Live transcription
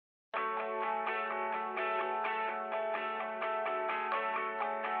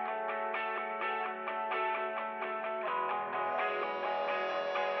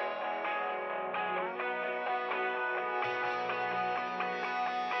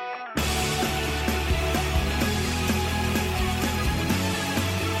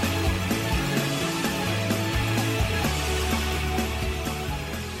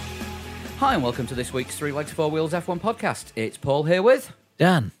Hi and welcome to this week's Three Legs, Four Wheels F1 podcast. It's Paul here with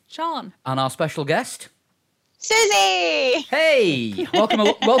Dan. Sean. And our special guest, Susie! Hey!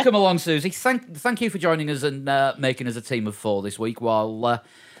 Welcome along, Susie. Thank you for joining us and making us a team of four this week while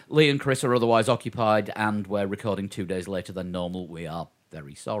Lee and Chris are otherwise occupied and we're recording 2 days later than normal. We are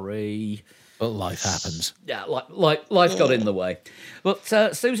very sorry. But life happens. Yeah, life got in the way. But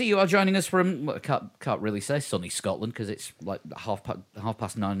Susie, you are joining us from, well, can't really say sunny Scotland because it's like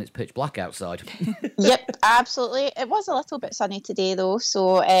 9:30 and it's pitch black outside. Yep, absolutely. It was a little bit sunny today, though,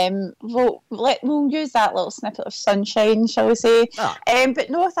 so we'll use that little snippet of sunshine, shall we say.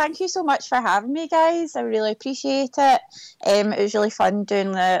 But no, thank you so much for having me, guys. I really appreciate it. It was really fun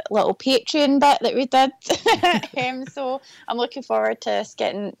doing the little Patreon bit that we did. So I'm looking forward to us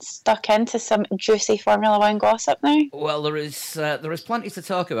getting stuck into some juicy Formula One gossip now. Well, there is plenty to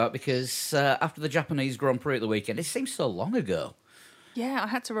talk about because after the Japanese Grand Prix at the weekend, it seems so long ago. Yeah, I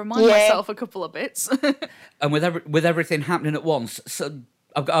had to remind myself a couple of bits. And with everything happening at once, so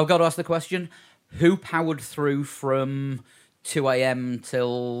I've got to ask the question: who powered through from 2 a.m.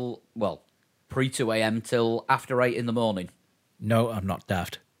 till pre 2 a.m. till after 8 in the morning? No, I'm not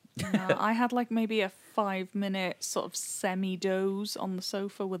daft. I had like maybe a 5-minute sort of semi-doze on the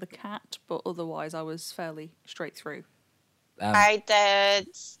sofa with a cat, but otherwise I was fairly straight through. I did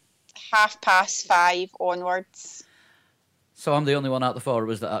 5:30 onwards. So I'm the only one out of the four of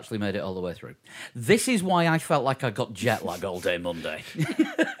us that actually made it all the way through. This is why I felt like I got jet lag all day Monday.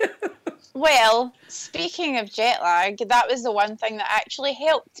 Well, speaking of jet lag, that was the one thing that actually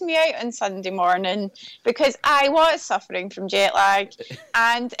helped me out on Sunday morning because I was suffering from jet lag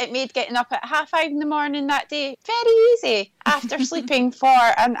and it made getting up at 5:30 in the morning that day very easy after sleeping for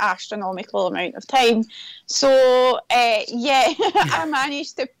an astronomical amount of time. So, I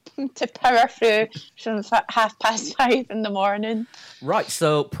managed to power through from 5:30 in the morning. Right,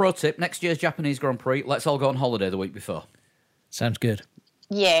 so pro tip, next year's Japanese Grand Prix, let's all go on holiday the week before. Sounds good.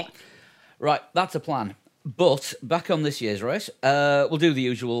 Yeah. Right, that's a plan. But back on this year's race, we'll do the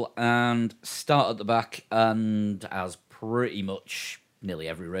usual and start at the back. And as pretty much nearly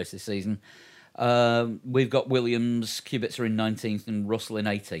every race this season, we've got Williams, Kubica in 19th and Russell in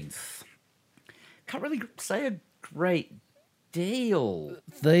 18th. Can't really say a great deal.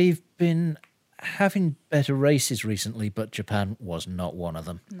 They've been having better races recently, but Japan was not one of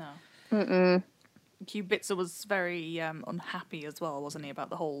them. No. Mm-mm. Kubica was very unhappy as well, wasn't he,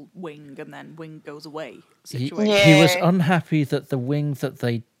 about the whole wing and then wing goes away situation. He was unhappy that the wing that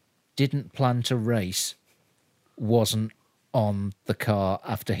they didn't plan to race wasn't on the car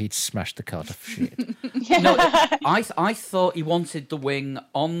after he'd smashed the car to shit. No, I thought he wanted the wing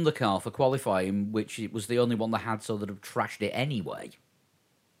on the car for qualifying, which it was the only one that had, so that have trashed it anyway.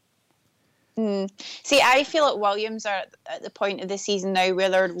 See, I feel like Williams are at the point of the season now where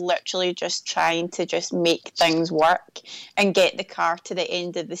they're literally just trying to just make things work and get the car to the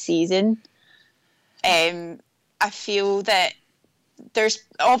end of the season. I feel that there's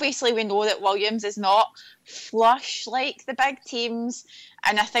obviously we know that Williams is not flush like the big teams,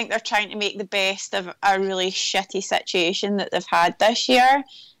 and I think they're trying to make the best of a really shitty situation that they've had this year.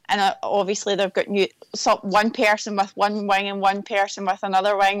 And obviously they've got one person with one wing and one person with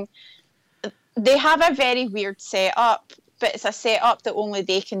another wing. They have a very weird setup, but it's a setup that only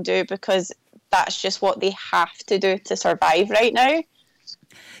they can do because that's just what they have to do to survive right now.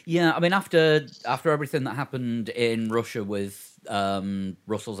 Yeah, I mean, after everything that happened in Russia with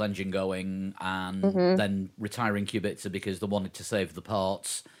Russell's engine going and then retiring Kubica because they wanted to save the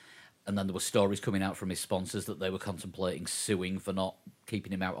parts, and then there were stories coming out from his sponsors that they were contemplating suing for not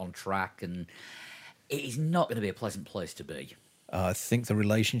keeping him out on track, and it is not going to be a pleasant place to be. I think the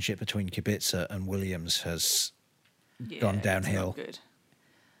relationship between Kubica and Williams has gone downhill. It's not good.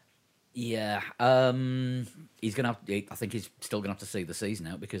 Yeah, he's gonna have. I think he's still gonna have to see the season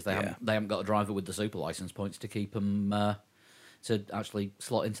out because they haven't got a driver with the super license points to keep him to actually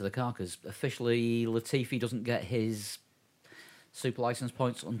slot into the car. Because officially, Latifi doesn't get his super license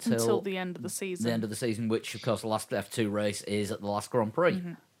points until the end of the season. The end of the season, which of course the last F2 race is at the last Grand Prix.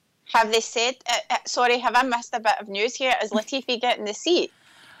 Mm-hmm. Have they said, sorry, have I missed a bit of news here? Is Latifi getting the seat?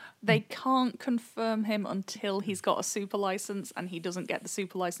 They can't confirm him until he's got a super license, and he doesn't get the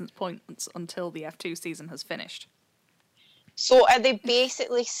super license points until the F2 season has finished. So are they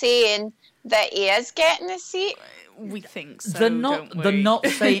basically saying that he is getting a seat? We think so. They're not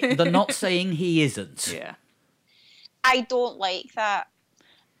saying he isn't. Yeah. I don't like that.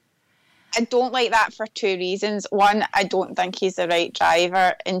 I don't like that for two reasons. One, I don't think he's the right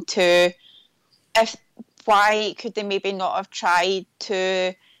driver, and two, why could they maybe not have tried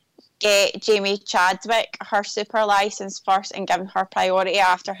to get Jamie Chadwick her super license first and given her priority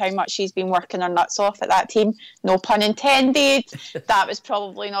after how much she's been working her nuts off at that team. No pun intended. That was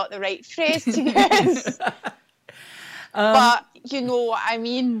probably not the right phrase to use. But you know what I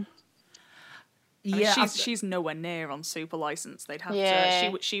mean. Yeah, she's nowhere near on super license. They'd have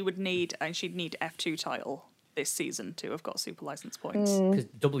to. She would need, and she'd need F2 title this season to have got super license points. Because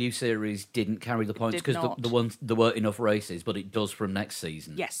W Series didn't carry the points because there weren't enough races, but it does from next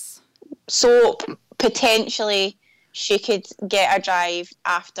season. Yes. So potentially she could get a drive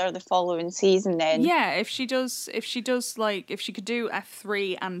after the following season then. Yeah, if she could do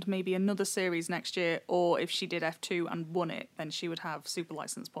F3 and maybe another series next year, or if she did F2 and won it, then she would have super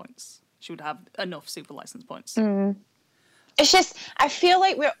license points. She would have enough super license points. It's just, I feel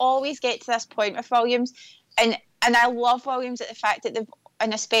like we always get to this point with Williams, and I love Williams at the fact that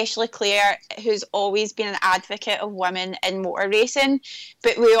and especially Claire, who's always been an advocate of women in motor racing,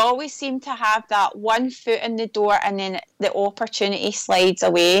 but we always seem to have that one foot in the door and then the opportunity slides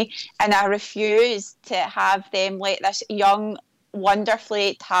away, and I refuse to have them let this young,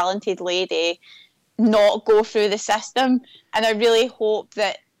 wonderfully talented lady not go through the system, and I really hope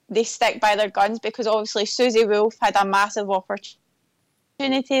that they stick by their guns, because obviously Susie Wolff had a massive opportunity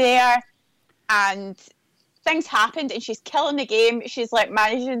there, and things happened, and she's killing the game. She's like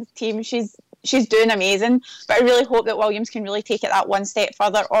managing the team. She's doing amazing. But I really hope that Williams can really take it that one step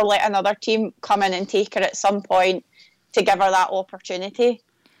further, or let another team come in and take her at some point to give her that opportunity.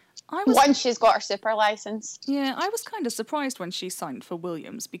 Once she's got her super license. Yeah, I was kind of surprised when she signed for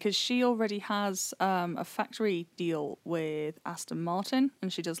Williams, because she already has a factory deal with Aston Martin,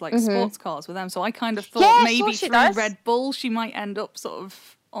 and she does like sports cars with them. So I kind of thought maybe through Red Bull she might end up sort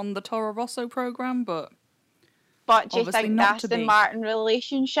of on the Toro Rosso program, but do you think the Aston Martin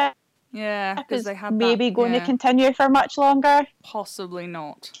relationship because they have maybe going to continue for much longer? Possibly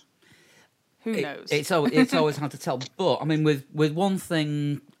not. Who knows? It's always hard to tell. But I mean, with one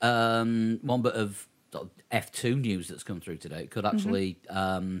thing, one bit of F2 news that's come through today could actually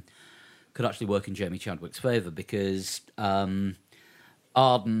work in Jamie Chadwick's favour, because Arden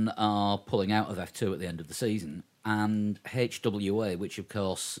are pulling out of F2 at the end of the season, and HWA, which of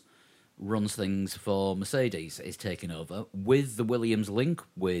course runs things for Mercedes, is taking over. With the Williams link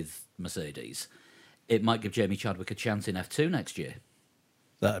with Mercedes, it might give Jamie Chadwick a chance in F2 next year.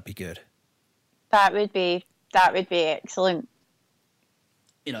 That'd be good. That would be excellent.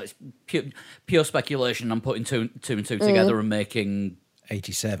 You know, it's pure speculation. I'm putting two and two together and making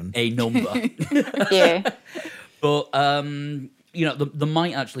 87 a number. Yeah. But you know, there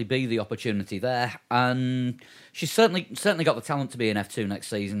might actually be the opportunity there, and she's certainly got the talent to be in F2 next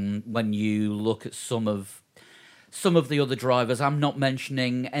season. When you look at some of the other drivers, I'm not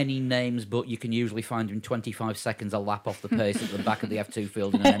mentioning any names, but you can usually find him 25 seconds a lap off the pace at the back of the F2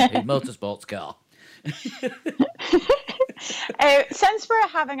 field in an MP Motorsports car. Since we're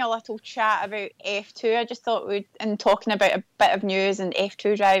having a little chat about F2, I just thought and talking about a bit of news and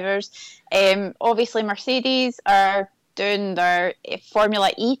F2 drivers, obviously Mercedes are doing their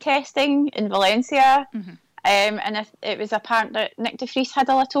Formula E testing in Valencia, and it was apparent that Nick de Vries had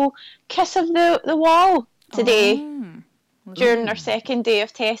a little kiss of the wall today during their second day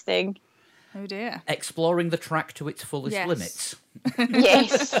of testing. Oh dear. Exploring the track to its fullest limits.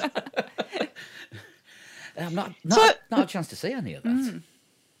 Yes. I'm not a chance to see any of that.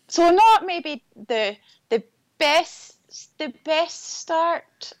 So not maybe the best start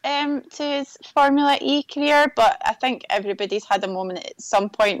to his Formula E career, but I think everybody's had a moment at some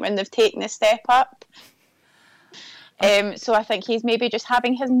point when they've taken a step up. So I think he's maybe just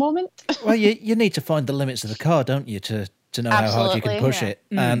having his moment. Well, you need to find the limits of the car, don't you, to know how hard you can push it,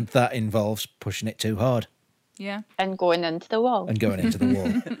 and that involves pushing it too hard. Yeah. And going into the wall.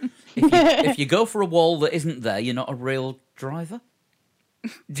 If you go for a wall that isn't there, you're not a real driver.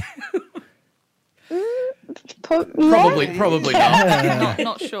 Probably not.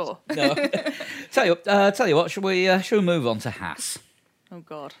 Not sure. No. Tell you what. Shall we move on to Haas? Oh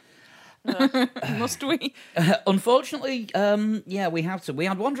God. Must we? Unfortunately, we have to. We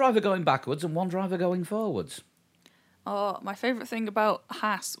had one driver going backwards and one driver going forwards. Oh, my favourite thing about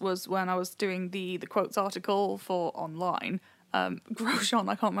Haas was when I was doing the quotes article for online. Grosjean,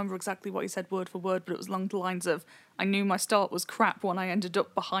 I can't remember exactly what he said word for word, but it was along the lines of, "I knew my start was crap when I ended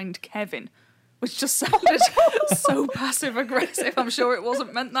up behind Kevin," which just sounded so passive aggressive. I'm sure it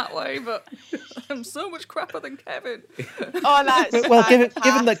wasn't meant that way, but I'm so much crapper than Kevin. Oh, that's well,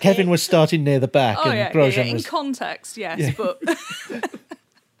 given that Kevin was starting near the back and Grosjean was in context, yes, but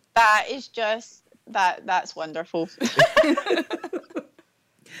that is just that's wonderful.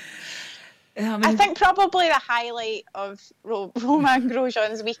 Yeah, I think probably the highlight of Romain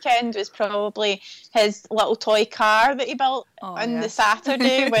Grosjean's weekend was probably his little toy car that he built on the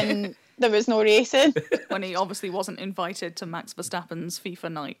Saturday when there was no racing. When he obviously wasn't invited to Max Verstappen's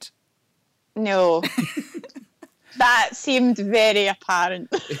FIFA night. No. That seemed very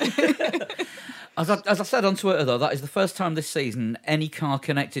apparent. As I said on Twitter, though, that is the first time this season any car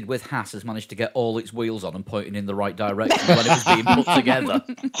connected with Haas has managed to get all its wheels on and pointing in the right direction when it was being put together.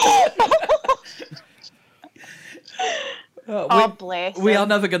 Bless We him. are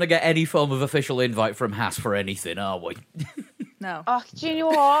never going to get any form of official invite from Haas for anything, are we? No. Oh, do you know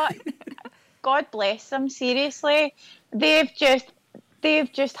what? God bless them, seriously. They've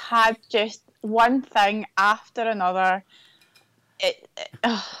just had just one thing after another.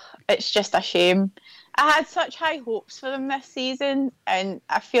 It's just a shame. I had such high hopes for them this season, and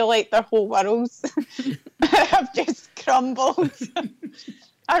I feel like their whole worlds have just crumbled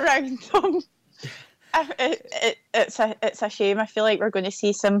around them. It's a shame. I feel like we're going to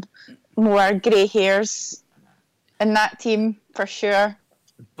see some more grey hairs in that team for sure.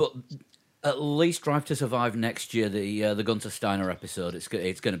 But at least Drive to Survive next year, the Gunther Steiner episode, it's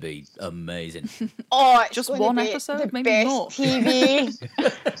going to be amazing. Oh, it's Just going to one be episode, the maybe best more. TV.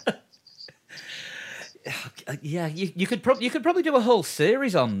 Yeah, you could probably do a whole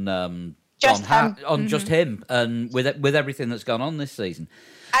series on Just him. just him, and with everything that's gone on this season.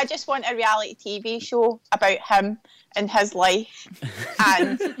 I just want a reality TV show about him and his life.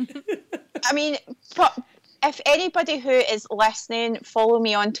 And I mean, if anybody who is listening, follow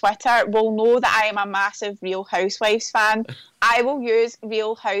me on Twitter, will know that I am a massive Real Housewives fan. I will use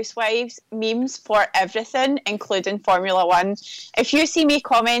Real Housewives memes for everything, including Formula One. If you see me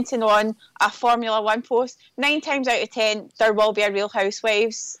commenting on a Formula One post, 9 times out of 10, there will be a Real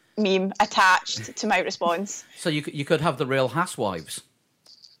Housewives meme attached to my response. So you could have the Real Housewives.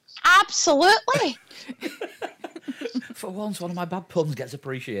 Absolutely. For once, one of my bad puns gets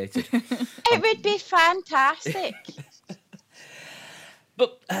appreciated. It would be fantastic.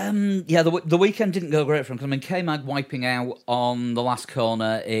 But yeah, the weekend didn't go great for him. 'Cause, I mean, K-Mag wiping out on the last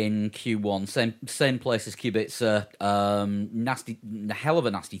corner in Q1, same place as Kubica. Hell of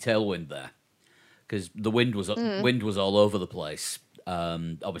a nasty tailwind there, because the wind was all over the place.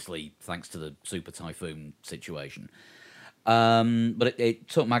 Obviously, thanks to the super typhoon situation. But it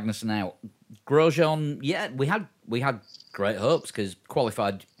took Magnussen out. Grosjean, yeah, we had great hopes because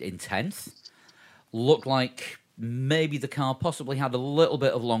qualified in 10th. Looked like maybe the car possibly had a little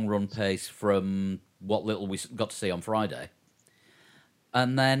bit of long run pace from what little we got to see on Friday.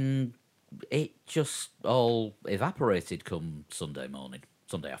 And then it just all evaporated come Sunday morning,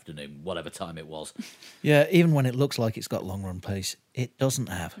 Sunday afternoon, whatever time it was. Yeah, even when it looks like it's got long run pace, it doesn't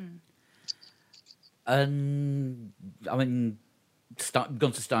have. And I mean,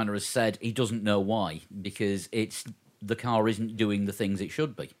 Gunther Steiner has said he doesn't know why, because the car isn't doing the things it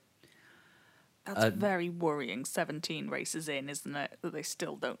should be. That's very worrying 17 races in, isn't it? That they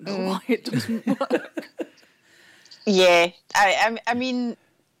still don't know why it doesn't work. Yeah, I mean,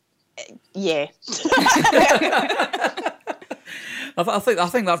 yeah. I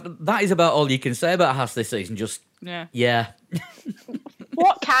think that is about all you can say about Haas this season. Just yeah.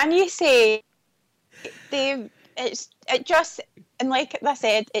 What can you say? And like I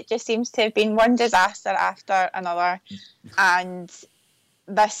said, it just seems to have been one disaster after another, and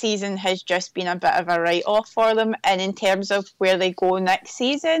this season has just been a bit of a write-off for them. And in terms of where they go next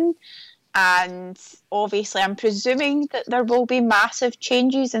season, and obviously I'm presuming that there will be massive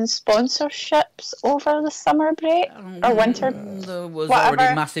changes in sponsorships over the summer break or winter. There was whatever,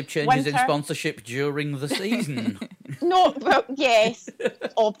 already massive changes in winter. sponsorship during the season. No, well, yes,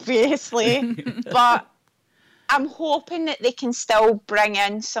 obviously, but I'm hoping that they can still bring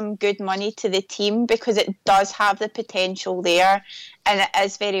in some good money to the team, because it does have the potential there, and it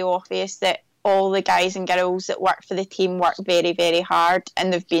is very obvious that all the guys and girls that work for the team work very, very hard,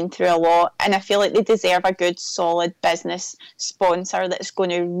 and they've been through a lot, and I feel like they deserve a good, solid business sponsor that's going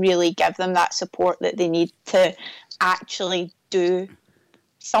to really give them that support that they need to actually do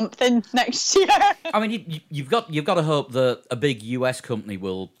something next year. I mean, you've got to hope that a big US company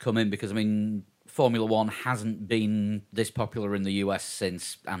will come in, because I mean, Formula One hasn't been this popular in the US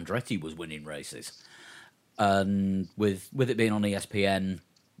since Andretti was winning races, and with it being on ESPN,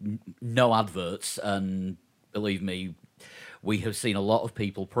 no adverts, and believe me, we have seen a lot of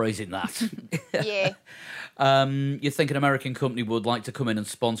people praising that. Yeah. You'd think an American company would like to come in and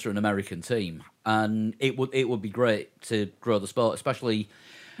sponsor an American team, and it would be great to grow the sport, especially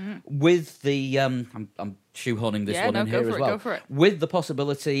with the I'm shoehorning this one in here as well. Go for it. With the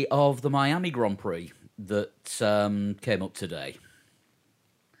possibility of the Miami Grand Prix that came up today.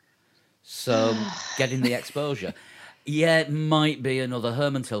 So getting the exposure. Yeah, it might be another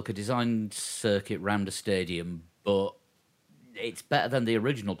Herman Tilke designed circuit round a stadium, but it's better than the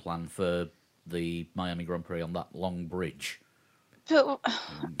original plan for the Miami Grand Prix on that long bridge. But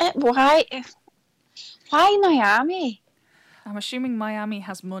why Miami? I'm assuming Miami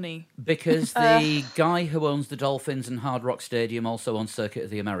has money. Because the guy who owns the Dolphins and Hard Rock Stadium also owns Circuit of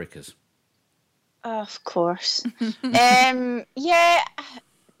the Americas. Of course. Yeah,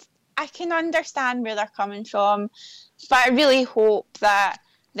 I can understand where they're coming from, but I really hope that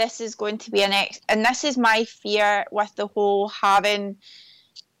this is going to be and this is my fear with the whole having.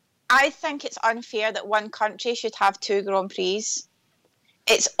 I think it's unfair that one country should have 2 Grand Prix.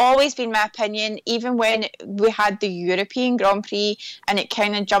 It's always been my opinion, even when we had the European Grand Prix and it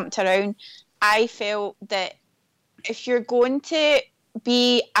kind of jumped around, I felt that if you're going to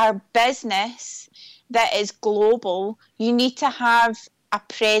be a business that is global, you need to have a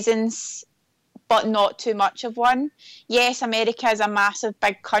presence, but not too much of one. Yes, America is a massive,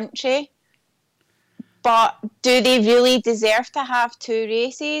 big country, but do they really deserve to have 2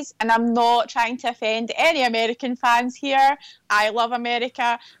 races? And I'm not trying to offend any American fans here. I love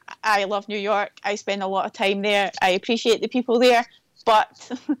America. I love New York. I spend a lot of time there. I appreciate the people there.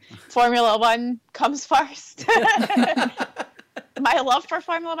 But Formula One comes first. My love for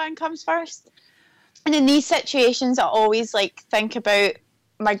Formula One comes first. And in these situations, I always think about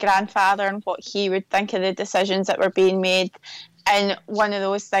my grandfather and what he would think of the decisions that were being made. And one of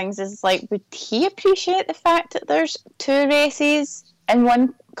those things is would he appreciate the fact that there's 2 races in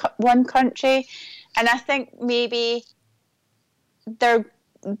one country? And I think maybe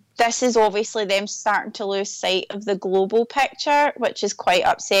this is obviously them starting to lose sight of the global picture, which is quite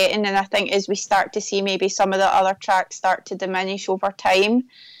upsetting. And I think as we start to see maybe some of the other tracks start to diminish over time,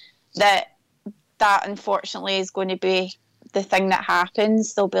 that unfortunately is going to be the thing that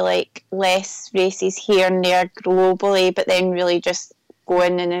happens. There'll be less races here and there globally, but then really just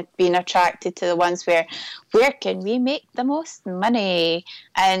going and being attracted to the ones where can we make the most money?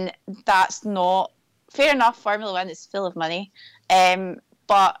 And that's not fair enough. Formula One is full of money,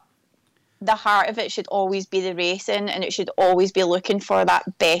 but the heart of it should always be the racing, and it should always be looking for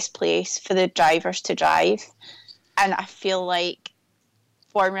that best place for the drivers to drive. And I feel like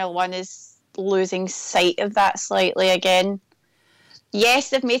Formula One is losing sight of that slightly again. Yes,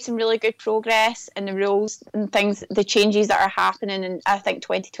 they've made some really good progress in the rules and things, the changes that are happening, and I think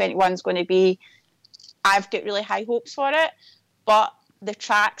 2021 is going to be, I've got really high hopes for it, but the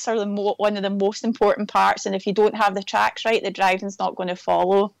tracks are one of the most important parts, and if you don't have the tracks right, the driving's not going to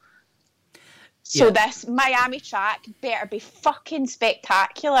follow. So this Miami track better be fucking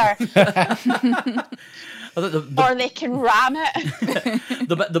spectacular. Or they can ram it.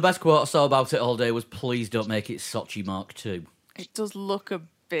 The best quote I saw about it all day was, "Please don't make it Sochi Mark II." It does look a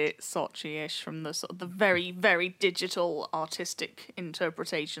bit Sochi-ish from the sort of the very, very digital artistic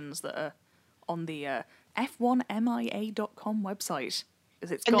interpretations that are on the F1MIA.com website.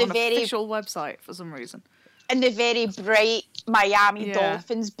 Because it's got an official website for some reason. And the very bright Miami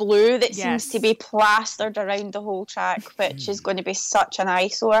Dolphins blue that seems to be plastered around the whole track, which is going to be such an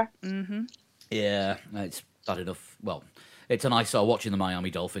eyesore. Mm-hmm. Yeah, it's bad enough. Well, it's an eyesore watching the Miami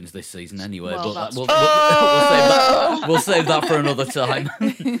Dolphins this season anyway, Well, but that's we'll save that for another time.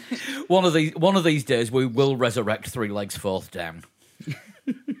 One of these days we will resurrect 3 legs 4th down.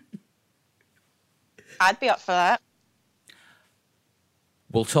 I'd be up for that.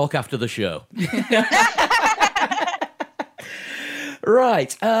 We'll talk after the show.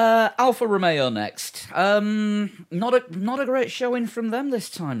 Right, Alfa Romeo next. Not a great showing from them this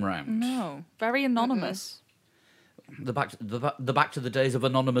time round. No, very anonymous. The back to the days of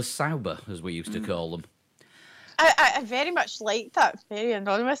anonymous Sauber, as we used to call them. I very much like that. Very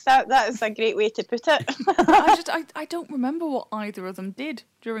anonymous. That is a great way to put it. I don't remember what either of them did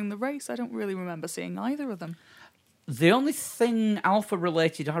during the race. I don't really remember seeing either of them. The only thing Alpha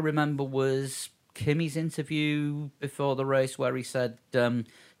related I remember was Kimi's interview before the race, where he said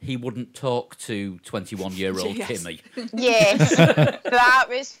he wouldn't talk to 21-year-old Yes. Kimi. Yes, that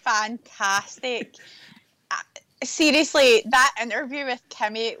was fantastic. Seriously, that interview with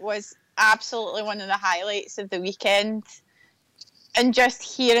Kimi was absolutely one of the highlights of the weekend. And just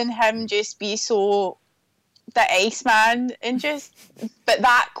hearing him just be so the Iceman and but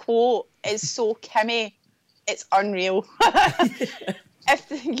that quote is so Kimi, it's unreal.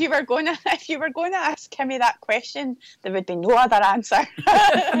 If you were going to ask Kimi that question, there would be no other answer.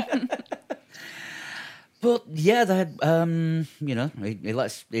 But yeah, they had, he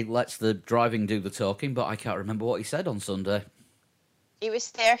lets the driving do the talking, but I can't remember what he said on Sunday. He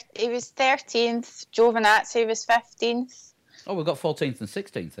was 13th. Giovinazzi was 15th. Oh, we've got 14th and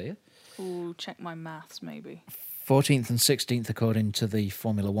 16th here. Ooh, check my maths, maybe. 14th and 16th, according to the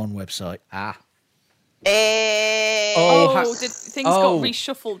Formula One website. Things got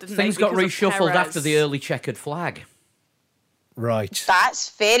reshuffled, didn't they? Things got because of reshuffled Perez? after the early checkered flag. Right. That's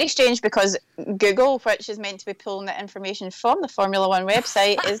very strange because Google, which is meant to be pulling the information from the Formula One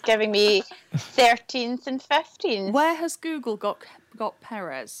website, is giving me 13th and 15th. Where has Google got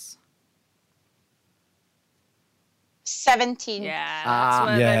Perez? 17th. Yeah, that's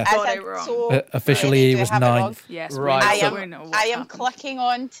where Yeah. they've I got said, it wrong. so Officially, he do was have it wrong? 9th. Yes, Right, we so- know what's I am happened. clicking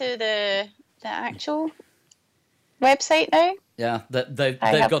on to the actual website now. Yeah, they've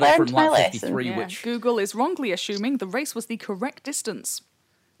I got have it from learned my lap lesson. 53, Yeah, which Google is wrongly assuming the race was the correct distance.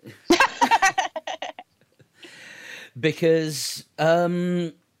 because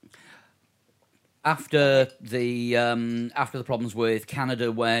after the problems with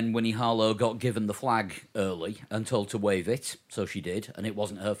Canada, when Winnie Harlow got given the flag early and told to wave it, so she did, and it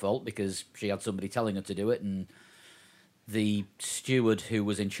wasn't her fault because she had somebody telling her to do it, and the steward who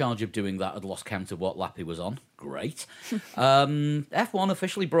was in charge of doing that had lost count of what lap he was on. Great. F1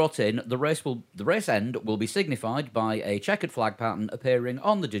 officially brought in the race end will be signified by a checkered flag pattern appearing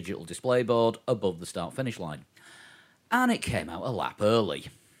on the digital display board above the start finish line, and it came out a lap early.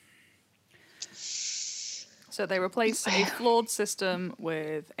 So they replaced a flawed system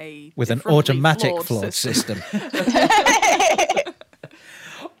with a With an differently automatic flawed flawed system.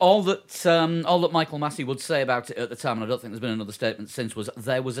 All that Michael Massey would say about it at the time, and I don't think there's been another statement since, was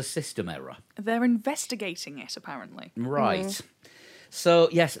there was a system error. They're investigating it, apparently. Right. So,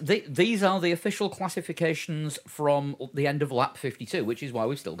 yes, these are the official classifications from the end of lap 52, which is why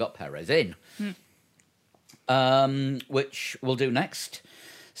we've still got Perez in. Which we'll do next.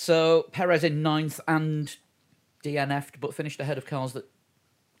 So, Perez in 9th and DNF'd, but finished behind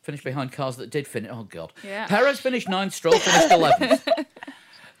cars that did finish. Oh, God. Yeah. Perez finished 9th, Stroll finished 11th.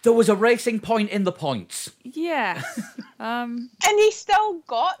 There was a racing point in the points. Yeah. And he still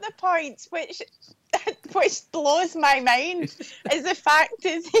got the points, which blows my mind, is the fact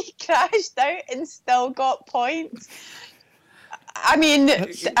that he crashed out and still got points. I mean,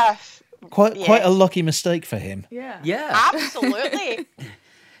 Quite Yeah. a lucky mistake for him. Yeah. Yeah. absolutely.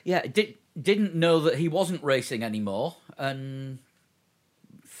 Yeah, didn't know that he wasn't racing anymore and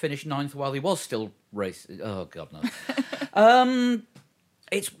finished 9th while he was still racing. Oh, God, no.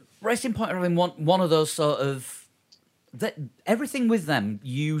 It's Racing Point are having one of those sort of... everything with them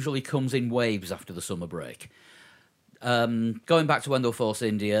usually comes in waves after the summer break. Going back to when they were Force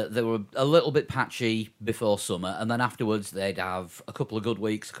India, they were a little bit patchy before summer, and then afterwards they'd have a couple of good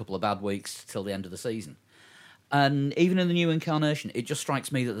weeks, a couple of bad weeks till the end of the season. And even in the new incarnation, it just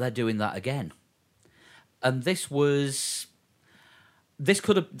strikes me that they're doing that again. And this could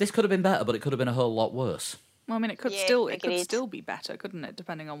have been better, but it could have been a whole lot worse. Well, I mean, it could Yeah, still agreed. be better, couldn't it?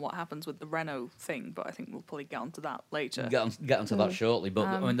 Depending on what happens with the Renault thing, but I think we'll probably get onto that later. Get onto that shortly, but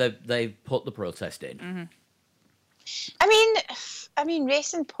I mean they've put the protest in. I mean,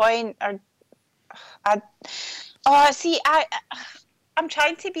 Racing Point are. I'm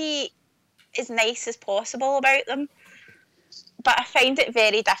trying to be as nice as possible about them, but I find it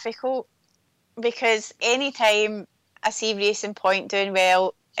very difficult because anytime I see Racing Point doing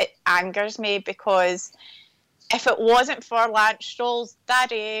well, it angers me because if it wasn't for Lance Stroll's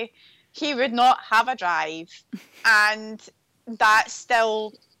daddy, he would not have a drive, and that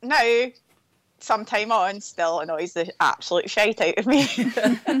still now. Sometime on, still annoys the absolute shite out of me.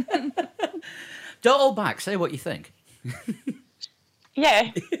 Don't hold back. Say what you think. Yeah,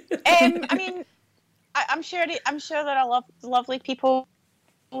 I mean, I'm sure there are lovely people,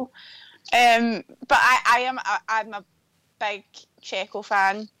 but I'm a big Checo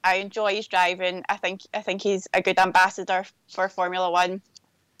fan. I enjoy his driving. I think he's a good ambassador for Formula One,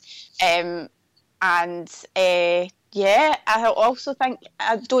 yeah, I also think,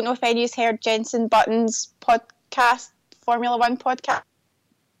 I don't know if any of you heard Jenson Button's podcast, Formula One podcast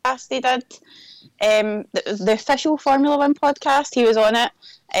they did. The official Formula One podcast, he was on it.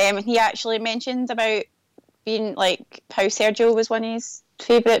 And he actually mentioned about being like how Sergio was one of his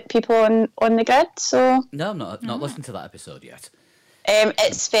favourite people on the grid. So No, I'm not listened to that episode yet.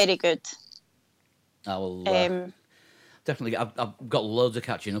 it's very good. I will definitely. I've got loads of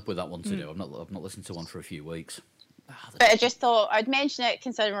catching up with that one to do. I've not listened to one for a few weeks. But I just thought I'd mention it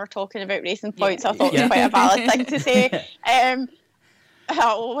considering we're talking about Racing Points. I thought it was quite a valid thing to say. I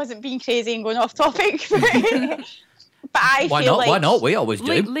wasn't being crazy and going off topic. But I Why feel not? like Why not? We always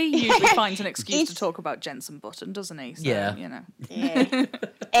do. Lee usually finds an excuse to talk about Jenson Button, doesn't he? So, Yeah. You know.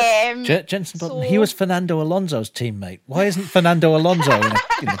 Yeah. Jenson Button, he was Fernando Alonso's teammate. Why isn't Fernando Alonso in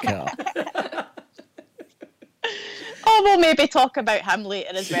the car? Oh we'll maybe talk about him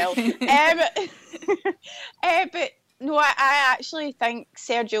later as well. But no, I actually think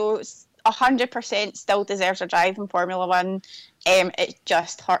Sergio 100% still deserves a drive in Formula One. It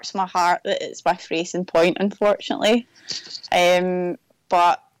just hurts my heart that it's with Racing Point, unfortunately.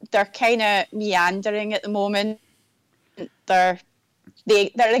 But they're kind of meandering at the moment. They're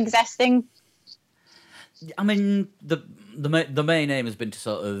existing. I mean, the main aim has been to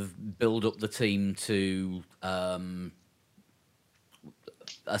sort of build up the team to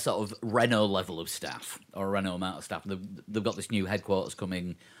a sort of Renault level of staff, or a Renault amount of staff. They've got this new headquarters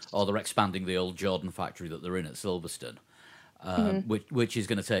coming, or they're expanding the old Jordan factory that they're in at Silverstone, which is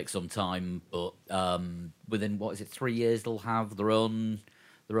going to take some time. But within 3 years, they'll have their own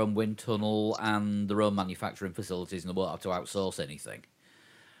wind tunnel and their own manufacturing facilities, and they won't have to outsource anything.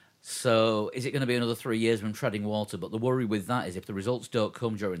 So is it going to be another 3 years of them treading water? But the worry with that is if the results don't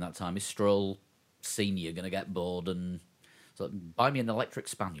come during that time, is Stroll Senior going to get bored and buy me an electric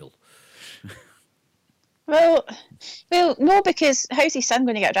Spaniel? Well, no, because how's his son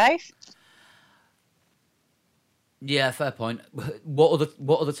going to get a drive? Yeah, fair point. What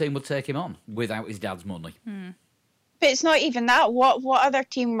other team would take him on without his dad's money? But it's not even that. What other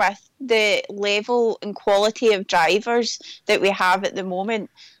team with the level and quality of drivers that we have at the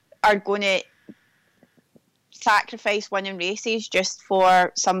moment are going to sacrifice winning races just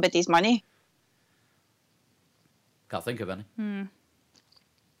for somebody's money? Can't think of any.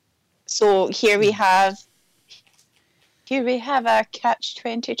 So here we have a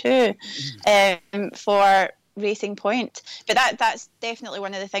catch-22 for Racing Point. But that's definitely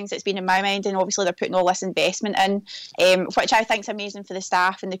one of the things that's been in my mind, and obviously they're putting all this investment in, which I think is amazing for the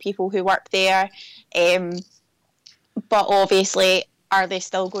staff and the people who work there. But obviously, are they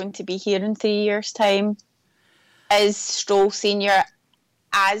still going to be here in 3 years' time? Is Stroll Senior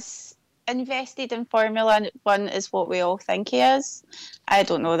as invested in Formula One as what we all think he is? I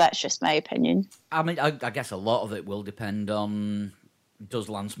don't know, that's just my opinion. I mean, I guess a lot of it will depend on, does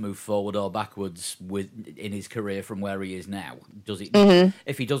Lance move forward or backwards in his career from where he is now? Does it?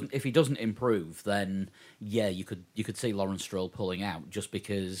 If he doesn't improve, then yeah, you could see Lawrence Stroll pulling out just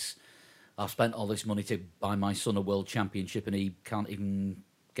because I've spent all this money to buy my son a world championship and he can't even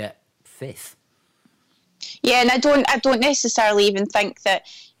get fifth. Yeah, and I don't necessarily even think that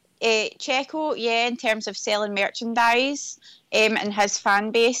Checo, in terms of selling merchandise and his fan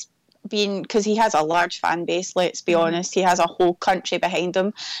base being, because he has a large fan base, let's be honest, he has a whole country behind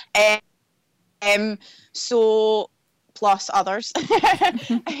him. So, plus others.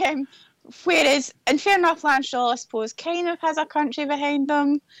 Whereas, in fair enough, Lance Stroll, I suppose, kind of has a country behind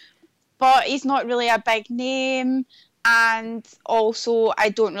him, but he's not really a big name. And also, I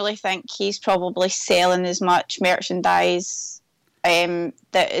don't really think he's probably selling as much merchandise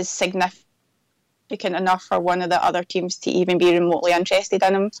that is significant enough for one of the other teams to even be remotely interested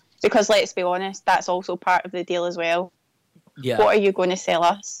in him. Because let's be honest, that's also part of the deal as well. Yeah. What are you going to sell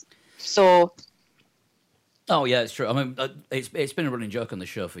us? So. Oh yeah, it's true. I mean, it's been a running joke on the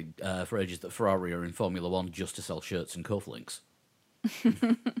show for ages that Ferrari are in Formula One just to sell shirts and cufflinks.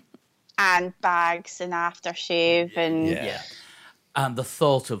 And bags and aftershave and... Yeah. And the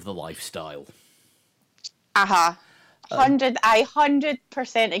thought of the lifestyle. I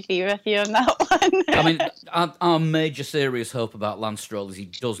 100% agree with you on that one. I mean, our major serious hope about Lance Stroll is he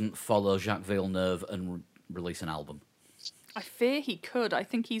doesn't follow Jacques Villeneuve and release an album. I fear he could. I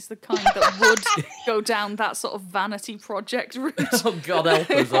think he's the kind that would go down that sort of vanity project route. Oh, God help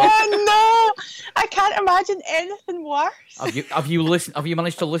us. Oh, no! I can't imagine anything worse. Have you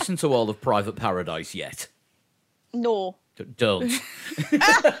managed to listen to all of Private Paradise yet? No. Don't.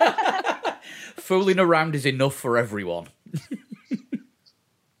 Fooling around is enough for everyone.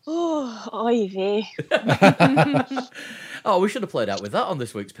 Oh, oy vey. Oh, we should have played out with that on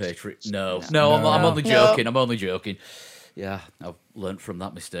this week's Patreon. No, I'm only joking. I'm only joking. Yeah, I've learnt from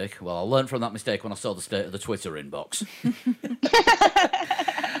that mistake. Well, I learnt from that mistake when I saw the state of the Twitter inbox.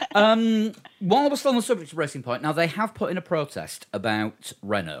 While we're still on the subject of Racing Point, now they have put in a protest about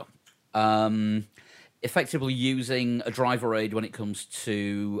Renault. Effectively using a driver aid when it comes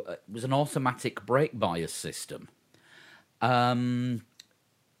to it was an automatic brake bias system.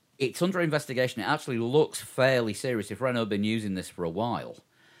 It's under investigation. It actually looks fairly serious. If Renault have been using this for a while,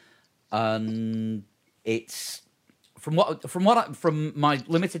 and it's from my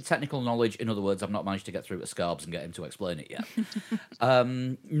limited technical knowledge. In other words, I've not managed to get through to Scarbs and get him to explain it yet.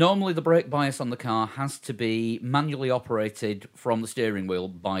 Normally, the brake bias on the car has to be manually operated from the steering wheel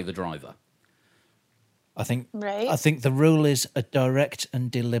by the driver. I think the rule is a direct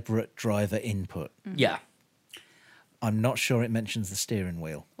and deliberate driver input. Yeah. I'm not sure it mentions the steering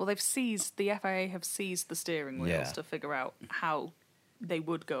wheel. Well, the FIA have seized the steering wheels Yeah. to figure out how they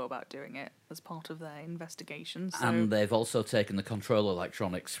would go about doing it as part of their investigation. So, And they've also taken the control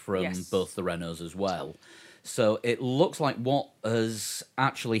electronics from Yes. both the Renaults as well. So it looks like what has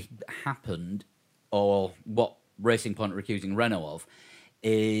actually happened, or what Racing Point are accusing Renault of,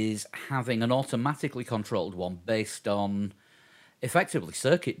 is having an automatically controlled one based on effectively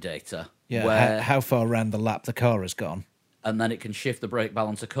circuit data. Yeah, where, how far around the lap the car has gone. and then it can shift the brake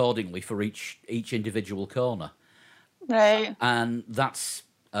balance accordingly for each individual corner. Right. And that's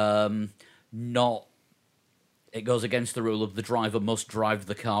not. It goes against the rule of the driver must drive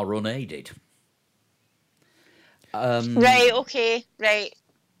the car unaided. Right, okay, right.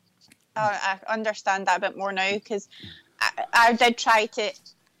 I understand that a bit more now, because I did try to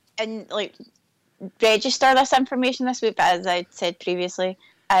register this information this week, but as I said previously,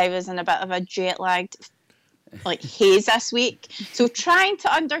 I was in a bit of a jet-lagged haze this week. So trying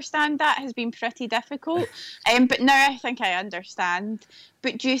to understand that has been pretty difficult. But now I think I understand.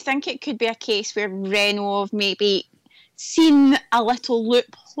 But do you think it could be a case where Renault have maybe seen a little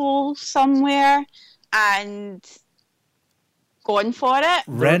loophole somewhere and gone for it?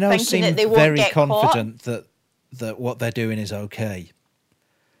 Renault thinking seem that they won't very get caught? confident that what they're doing is okay.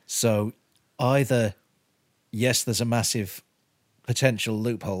 So either, yes, there's a massive potential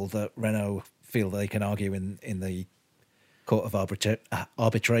loophole that Renault feel they can argue in the court of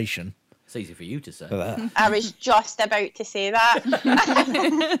arbitration. It's easy for you to say. I was just about to say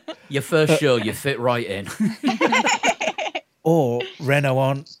that. Your first show, you fit right in. Or Renault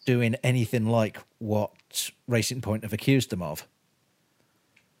aren't doing anything like what Racing Point have accused them of.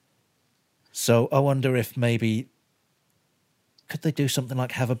 So I wonder if maybe could they do something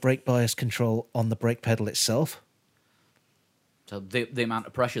like have a brake bias control on the brake pedal itself? So the amount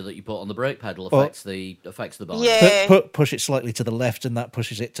of pressure that you put on the brake pedal affects the bias. Yeah. Push it slightly to the left, and that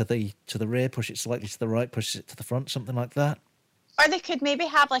pushes it to the rear. Push it slightly to the right, pushes it to the front. Something like that. Or they could maybe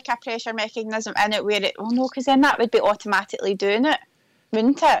have a pressure mechanism in it where because then that would be automatically doing it,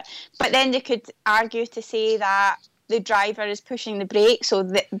 wouldn't it? But then they could argue to say that the driver is pushing the brake, so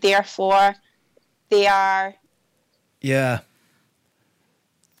therefore they are. Yeah.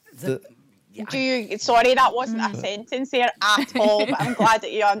 Sorry, that wasn't a sentence there at all, but I'm glad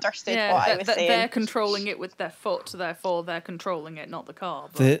that you understood what I was saying. They're controlling it with their foot, therefore they're controlling it, not the car.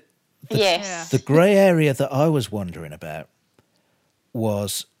 But Yes. The grey area that I was wondering about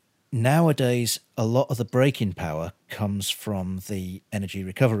was nowadays a lot of the braking power comes from the energy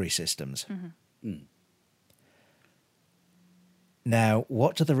recovery systems. Now,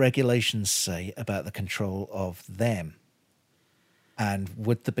 what do the regulations say about the control of them? And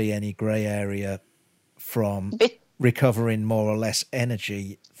would there be any grey area from recovering more or less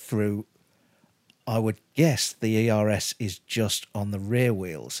energy through, I would guess the ERS is just on the rear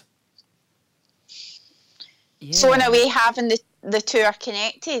wheels. Yeah. So in a way, having the two are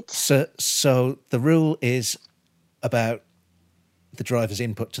connected. So the rule is about the driver's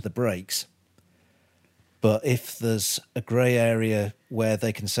input to the brakes. But if there's a grey area where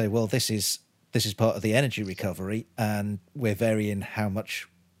they can say, well, this is part of the energy recovery, and we're varying how much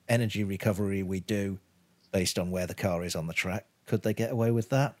energy recovery we do based on where the car is on the track, could they get away with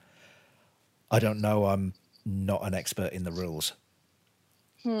that? I don't know. I'm not an expert in the rules.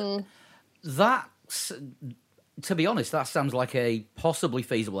 That's, to be honest, that sounds like a possibly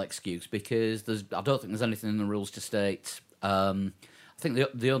feasible excuse, because I don't think there's anything in the rules to state. I think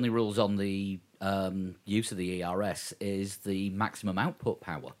the only rules on the use of the ERS is the maximum output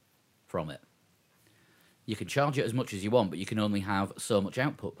power from it. You can charge it as much as you want, but you can only have so much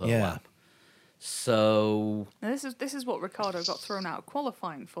output per lap. So now this is what Ricciardo got thrown out of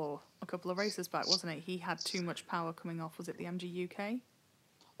qualifying for a couple of races back, wasn't it? He had too much power coming off. Was it the MG UK?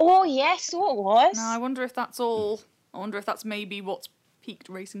 Oh yes, so it was. Now I wonder if that's all. I wonder if that's maybe what's piqued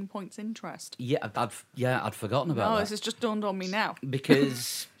Racing Point's interest. yeah, I'd forgotten about No, that. this has just dawned on me now.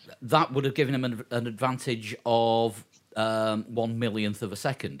 Because that would have given him an advantage of 1/1,000,000th of a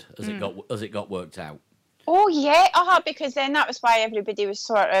second as it got worked out. Oh yeah, because then that was why everybody was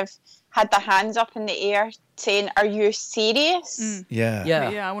sort of had their hands up in the air saying, "Are you serious?" Yeah.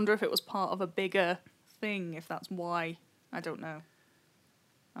 But yeah, I wonder if it was part of a bigger thing. If that's why, I don't know.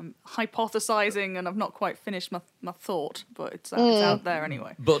 I'm hypothesizing, and I've not quite finished my thought, but it's out there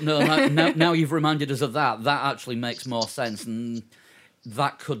anyway. But no, now you've reminded us of that. That actually makes more sense, and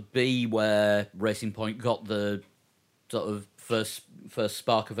that could be where Racing Point got the sort of first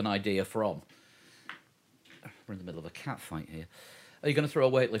spark of an idea from. We're in the middle of a cat fight here. Are you going to throw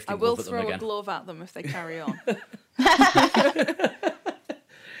a weightlifting I will glove at them throw again? a glove at them if they carry on.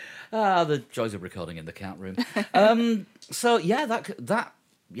 The joys of recording in the cat room. So yeah,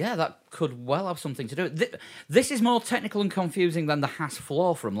 that could well have something to do. This is more technical and confusing than the Haas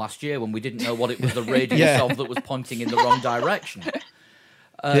flaw from last year when we didn't know what it was the radius Yeah. of that was pointing in the wrong direction.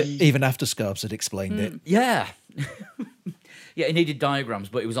 Even after Scarbs had explained it. Yeah. Yeah, it needed diagrams,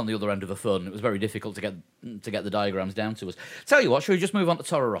 but it was on the other end of a phone. It was very difficult to get the diagrams down to us. Tell you what, should we just move on to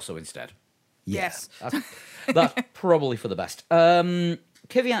Toro Rosso instead? Yes. That's probably for the best.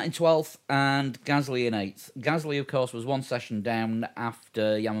 Kvyat in 12th and Gasly in 8th. Gasly, of course, was one session down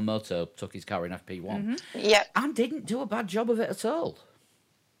after Yamamoto took his car in FP1 Yep. and didn't do a bad job of it at all.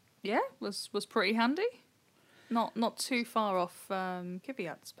 Yeah, was pretty handy. Not too far off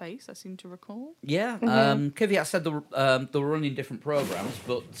Kvyat's pace, I seem to recall. Yeah, Kvyat said they were running different programs,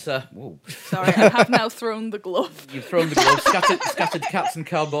 but whoa, Sorry, I have now thrown the glove. you've thrown the glove, scattered cats and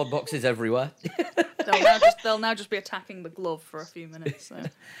cardboard boxes everywhere. They'll now just be attacking the glove for a few minutes. So.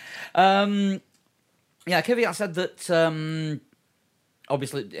 Yeah, Kvyat said that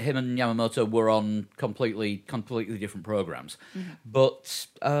obviously him and Yamamoto were on completely different programs, but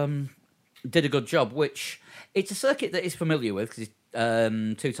did a good job. Which it's a circuit that he's familiar with because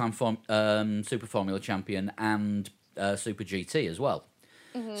he's two-time Super Formula champion and Super GT as well.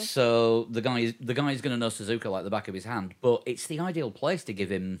 So the guy is going to know Suzuka like the back of his hand. But it's the ideal place to give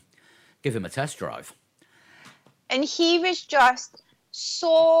him a test drive. And he was just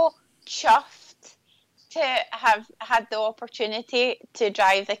so chuffed to have had the opportunity to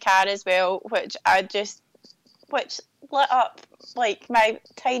drive the car as well, which lit up like my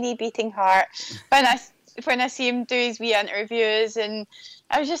tiny beating heart when I see him do his wee interviews, and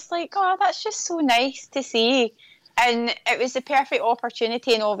I was just like, oh, that's just so nice to see. And it was the perfect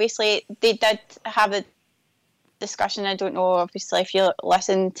opportunity, and obviously they did have a discussion. I don't know, obviously, if you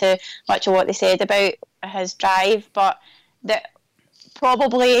listen to much of what they said about his drive, but that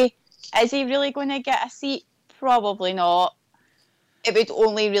probably, is he really going to get a seat? Probably not. It would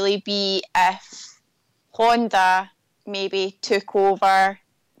only really be if Honda maybe took over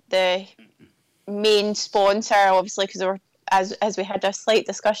the main sponsor, obviously, because there were, as we had a slight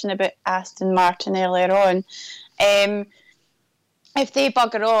discussion about Aston Martin earlier on. If they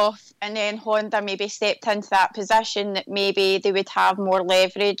bugger off and then Honda maybe stepped into that position, that maybe they would have more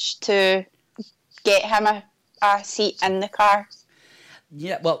leverage to get him a seat in the car.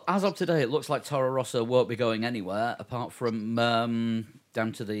 Yeah, well, as of today, it looks like Toro Rosso won't be going anywhere apart from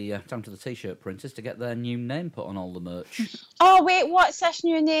down to the t-shirt printers to get their new name put on all the merch. Oh wait, what's this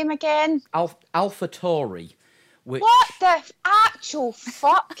new name again? AlphaTauri. Which... What the actual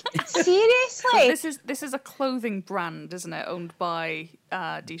fuck? Seriously? This is a clothing brand, isn't it? Owned by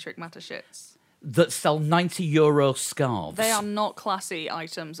Dietrich Mateschitz. That sell €90 scarves. They are not classy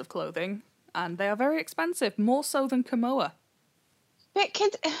items of clothing, and they are very expensive, more so than Kamoa. But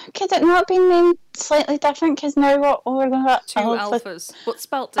could it not be named slightly different? Because now what we're going to Two alphas, but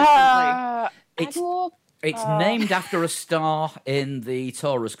spelt differently. It's named after a star in the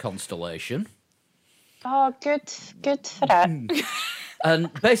Taurus constellation. Oh, good for it.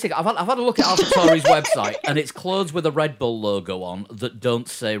 And basically, I've had a look at AlphaTauri's website, and it's clothes with a Red Bull logo on that don't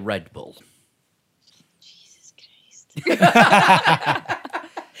say Red Bull. Jesus Christ.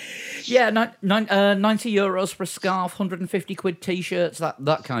 Yeah, €90 for a scarf, 150 quid t-shirts,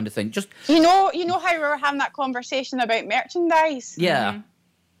 that kind of thing. Just You know how we were having that conversation about merchandise? yeah,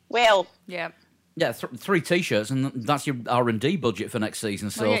 Well, Yeah. yeah, 3 t-shirts, and that's your R&D budget for next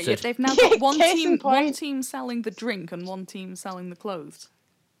season Well, sorted. yeah, they've now got one Case in team point. selling the drink and one team selling the clothes.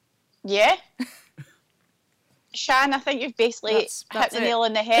 yeah. Shan, I think you've basically That's hit the it. nail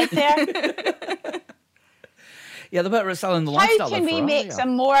on the head there. Yeah, they're better at selling the How lifestyle. can than we Ferrari make are.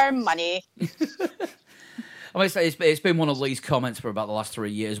 some more money? I mean, it's been one of Lee's comments for about the last 3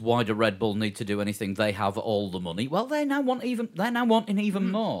 years. Why do Red Bull need to do anything? They have all the money. Well, they're now wanting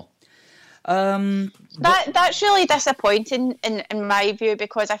even more. That's really disappointing in my view,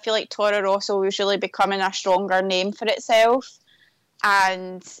 because I feel like Toro Rosso was really becoming a stronger name for itself.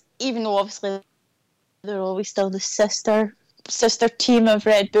 And even though obviously they're always still the sister team of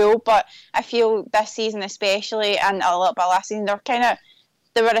Red Bull, but I feel this season especially, and a little bit last season,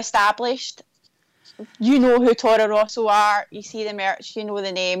 they were established. You know who Toro Rosso are, you see the merch, you know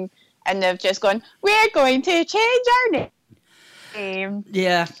the name, and they've just gone, we're going to change our name.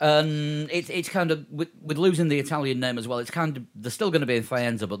 Yeah, and it's kind of with losing the Italian name as well. It's kind of they're still going to be in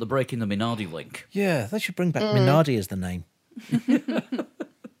Faenza, but they're breaking the Minardi link. Yeah, they should bring back Minardi as the name.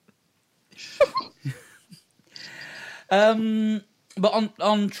 But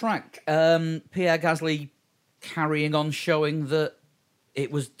on track, Pierre Gasly carrying on, showing that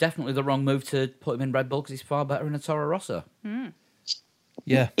it was definitely the wrong move to put him in Red Bull because he's far better in a Toro Rosso.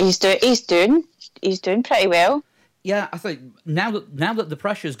 Yeah. He's doing pretty well. Yeah, I think now that the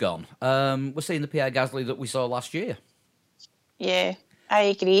pressure's gone, we're seeing the Pierre Gasly that we saw last year. Yeah, I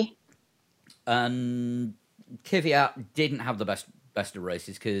agree. And Kvyat didn't have the best of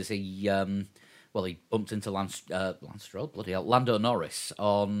races because he bumped into Lance Stroll, bloody hell, Lando Norris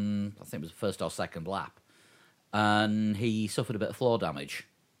on, I think it was the first or second lap, and he suffered a bit of floor damage,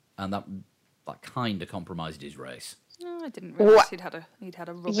 and that kind of compromised his race. Oh, I didn't realise he'd had a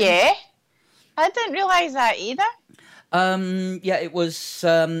rubbing. Yeah, I didn't realise that either. Yeah, it was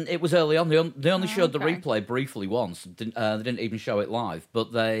early on. They only showed the okay. replay briefly once. They didn't even show it live,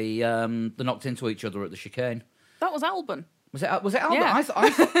 but they knocked into each other at the chicane. That was Albon. Was it Albon? Yeah. I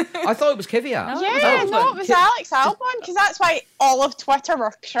thought it was Kvyat. No, Yeah, it was Alex Albon, because that's why all of Twitter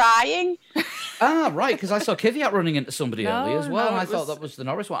were crying. Ah, right, because I saw Kvyat running into somebody early as well, no, and I it thought was- that was the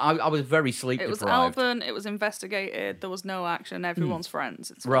Norris one. I was very sleep It was deprived. Albon. It was investigated. There was no action. Everyone's friends.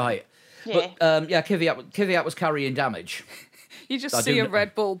 It's fine. Right. Yeah. But Kvyat was carrying damage. You just I see do a kn-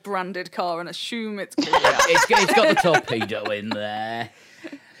 Red Bull branded car and assume it's Kvyat. It's got the torpedo in there.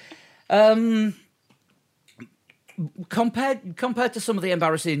 Compared to some of the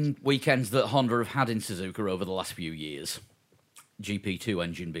embarrassing weekends that Honda have had in Suzuka over the last few years, GP2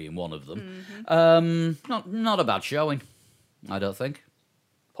 engine being one of them, not a bad showing, I don't think.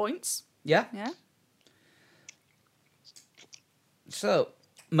 Points. Yeah. Yeah. So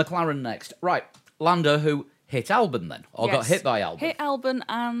McLaren next, right? Lando, who hit Albon then, or got Yes. hit by Albon. Hit Albon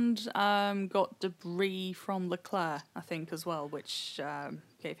and got debris from Leclerc, I think, as well, which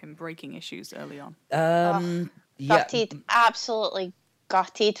gave him braking issues early on. Yeah. Gutted, absolutely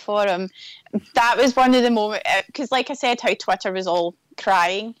gutted for him. That was one of the moments, because like I said, how Twitter was all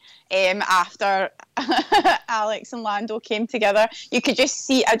crying after Alex and Lando came together. You could just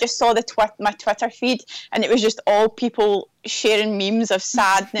see, I just saw my Twitter feed, and it was just all people sharing memes of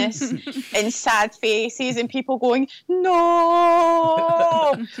sadness and sad faces, and people going,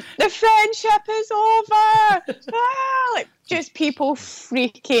 no, the friendship is over. Like, just people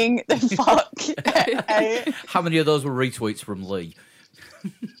freaking the fuck out. How many of those were retweets from Lee?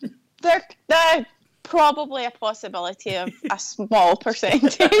 They're probably a possibility of a small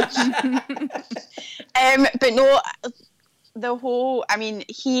percentage. But no, the whole, I mean,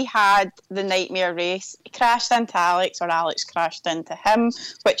 he had the nightmare race. He crashed into Alex, or Alex crashed into him,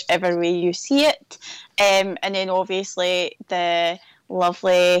 whichever way you see it. And then obviously the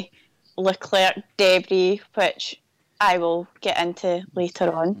lovely Leclerc debris, which I will get into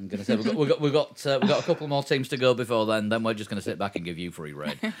later on. I'm going to say we've got a couple more teams to go before then. Then we're just going to sit back and give you free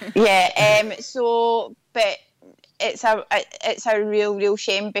rein. Yeah. So, but it's a real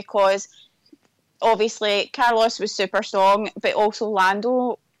shame, because obviously Carlos was super strong, but also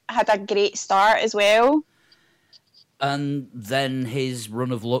Lando had a great start as well. And then his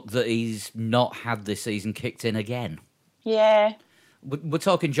run of luck that he's not had this season kicked in again. Yeah. We're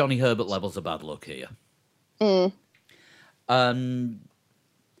talking Johnny Herbert levels of bad luck here.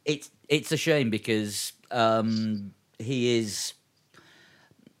 It's a shame because he is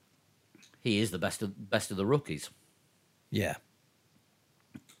the best of the rookies. Yeah.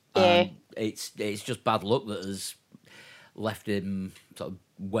 Yeah. It's just bad luck that has left him sort of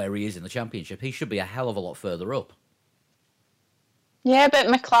where he is in the championship. He should be a hell of a lot further up. Yeah, but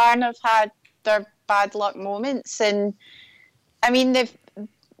McLaren have had their bad luck moments, and I mean the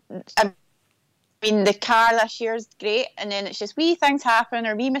car this year is great, and then it's just wee things happen,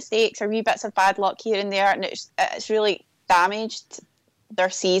 or wee mistakes, or wee bits of bad luck here and there, and it's really damaged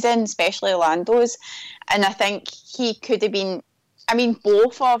their season, especially Lando's. And I think he could have been, I mean,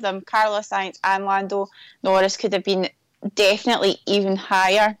 both of them, Carlos Sainz and Lando Norris, could have been definitely even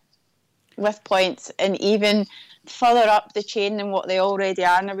higher with points and even further up the chain than what they already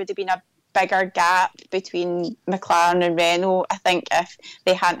are, and there would have been a bigger gap between McLaren and Renault, I think, if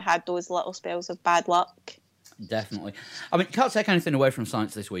they hadn't had those little spells of bad luck. Definitely. I mean, can't take anything away from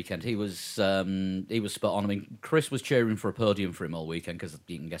Sainz this weekend. He was spot on. I mean, Chris was cheering for a podium for him all weekend because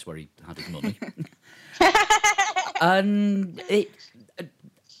you can guess where he had his money. And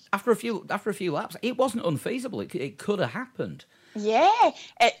after a few laps, it wasn't unfeasible. It could have happened. Yeah.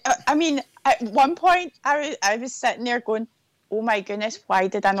 I mean, at one point, I was sitting there going, oh my goodness, why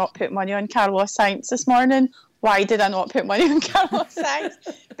did I not put money on Carlos Sainz this morning? Why did I not put money on Carlos Sainz?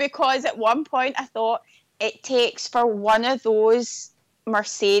 Because at one point I thought it takes for one of those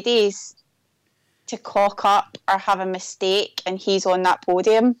Mercedes to cock up or have a mistake and he's on that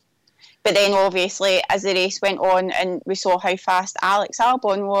podium. But then obviously as the race went on and we saw how fast Alex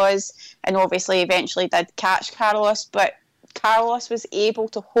Albon was, and obviously eventually did catch Carlos, but Carlos was able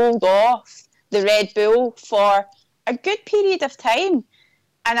to hold off the Red Bull for a good period of time.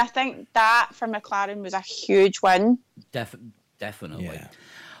 And I think that for McLaren was a huge win. Definitely. Yeah.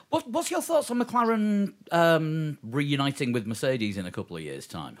 What's your thoughts on McLaren reuniting with Mercedes in a couple of years'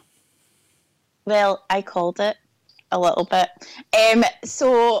 time? Well, I called it a little bit.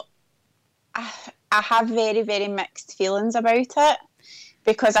 So I have very, very mixed feelings about it,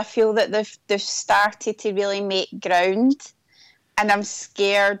 because I feel that they've started to really make ground, and I'm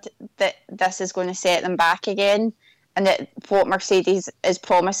scared that this is going to set them back again, and that what Mercedes is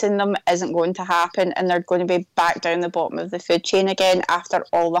promising them isn't going to happen, and they're going to be back down the bottom of the food chain again after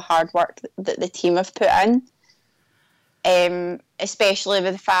all the hard work that the team have put in. Especially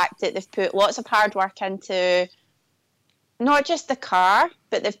with the fact that they've put lots of hard work into not just the car,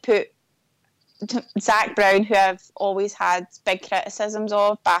 but they've put Zach Brown, who I've always had big criticisms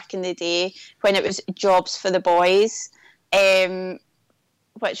of back in the day when it was jobs for the boys,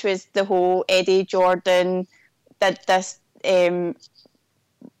 which was the whole Eddie Jordan did this video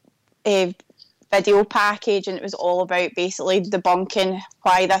package, and it was all about basically debunking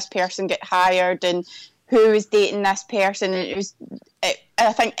why this person got hired and who was dating this person, and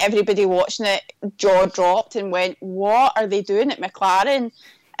I think everybody watching it jaw dropped and went, what are they doing at McLaren?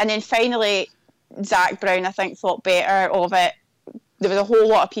 And then finally Zach Brown, I think, thought better of it. There was a whole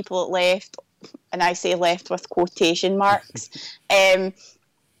lot of people that left, and I say left with quotation marks, and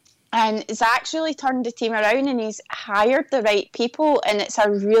Zach's really turned the team around, and he's hired the right people, and it's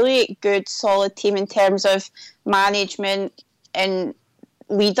a really good solid team in terms of management and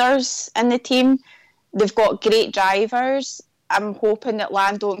leaders in the team. They've got great drivers. I'm hoping that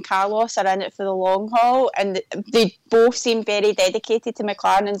Lando and Carlos are in it for the long haul, and they both seem very dedicated to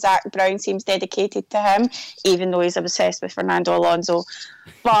McLaren, and Zach Brown seems dedicated to him, even though he's obsessed with Fernando Alonso.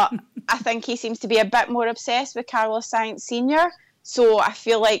 But I think he seems to be a bit more obsessed with Carlos Sainz Sr., so I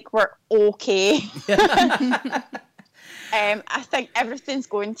feel like we're okay. I think everything's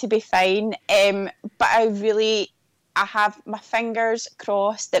going to be fine, but I have my fingers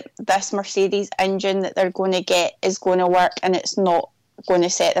crossed that this Mercedes engine that they're going to get is going to work, and it's not going to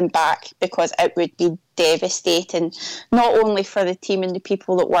set them back, because it would be devastating, not only for the team and the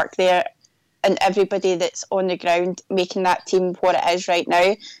people that work there and everybody that's on the ground making that team what it is right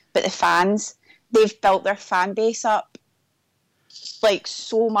now, but the fans. They've built their fan base up like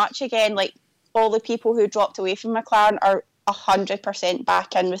so much again. Like, all the people who dropped away from McLaren are 100%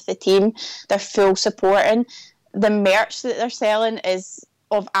 back in with the team. They're full supporting. The merch that they're selling is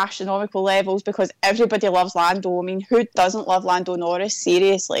of astronomical levels, because everybody loves Lando. I mean, who doesn't love Lando Norris?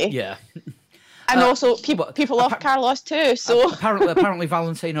 Seriously. Yeah. And also, people love Carlos too. So apparently,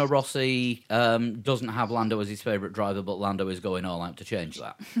 Valentino Rossi doesn't have Lando as his favourite driver, but Lando is going all out to change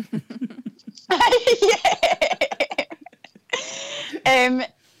that. Yeah.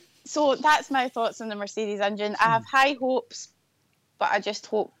 So that's my thoughts on the Mercedes engine. I have high hopes, but I just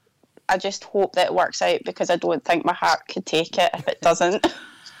hope that it works out, because I don't think my heart could take it if it doesn't.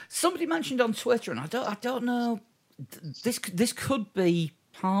 Somebody mentioned on Twitter, and I don't know, this could be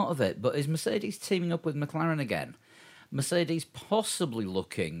part of it, but is Mercedes teaming up with McLaren again? Mercedes possibly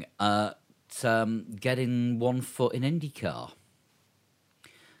looking at getting one foot in IndyCar,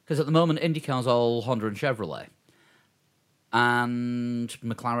 because at the moment IndyCar's all Honda and Chevrolet, and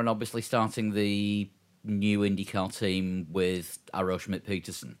McLaren obviously starting the new IndyCar team with Arrow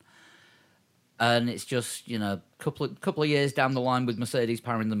Schmidt-Peterson. And it's just, couple of years down the line with Mercedes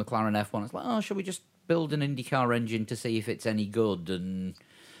powering the McLaren F1, it's like, oh, shall we just build an IndyCar engine to see if it's any good? And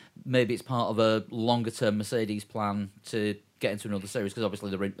maybe it's part of a longer-term Mercedes plan to get into another series, because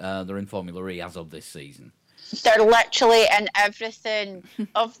obviously they're in Formula E as of this season. They're literally in everything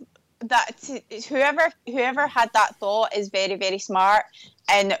of that. Whoever had that thought is very, very smart,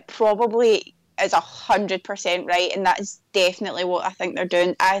 and probably is 100% right, and that is definitely what I think they're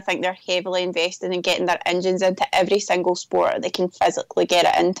doing. I think they're heavily investing in getting their engines into every single sport they can physically get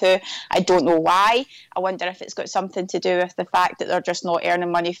it into. I don't know why. I wonder if it's got something to do with the fact that they're just not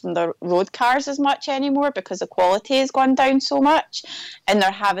earning money from the road cars as much anymore, because the quality has gone down so much, and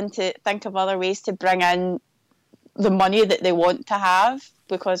they're having to think of other ways to bring in the money that they want to have,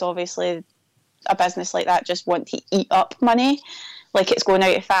 because obviously a business like that just want to eat up money like it's going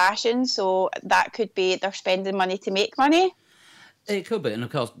out of fashion. So that could be they're spending money to make money. It could be, and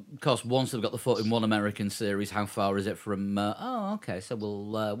of course, once they've got the foot in one American series, how far is it from?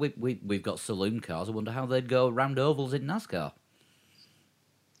 So we've got saloon cars. I wonder how they'd go around ovals in NASCAR.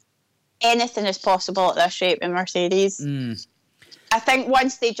 Anything is possible at this rate with Mercedes. I think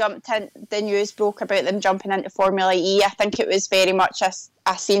once they jumped in, the news broke about them jumping into Formula E. I think it was very much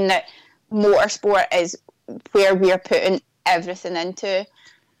a scene that motorsport is where we're putting everything into,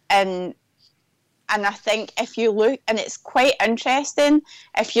 and And I think if you look, and it's quite interesting,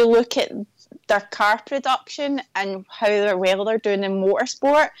 if you look at their car production and well they're doing in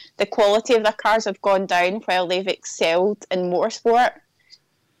motorsport, the quality of their cars have gone down while they've excelled in motorsport.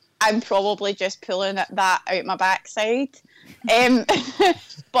 I'm probably just pulling that out my backside.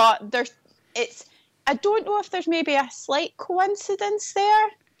 But I don't know if there's maybe a slight coincidence there,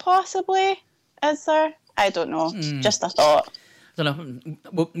 possibly. Is there? I don't know. Just a thought. I don't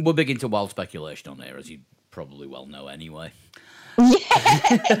know. We're big into wild speculation on here, as you probably well know anyway.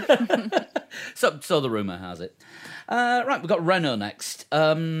 Yeah. So the rumour has it. Right, we've got Renault next. Hulk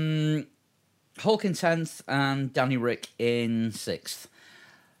in 10th and Danny Rick in 6th.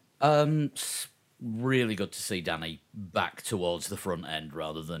 Really good to see Danny back towards the front end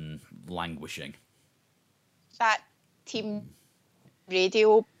rather than languishing. That team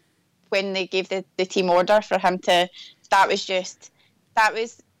radio, when they gave the team order for him to, that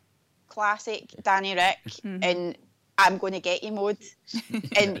was classic Danny Rick in I'm going to get you mode.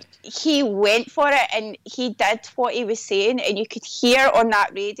 And he went for it and he did what he was saying, and you could hear on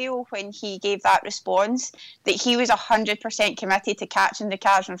that radio when he gave that response that he was 100% committed to catching the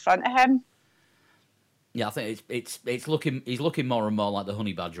cars in front of him. Yeah, I think he's looking more and more like the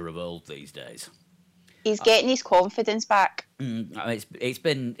honey badger of old these days. He's getting his confidence back. It's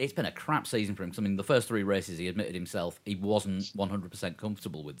been a crap season for him. I mean, the first 3 races, he admitted himself he wasn't 100%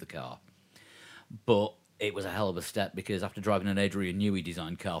 comfortable with the car, but it was a hell of a step because after driving an Adrian Newey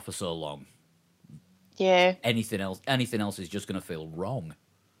designed car for so long, yeah, anything else is just going to feel wrong.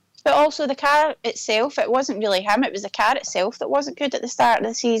 But also the car itself, it wasn't really him. It was the car itself that wasn't good at the start of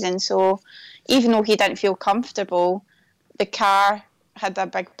the season. So even though he didn't feel comfortable, the car had a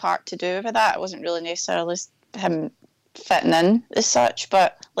big part to do with that. It wasn't really necessarily him fitting in as such.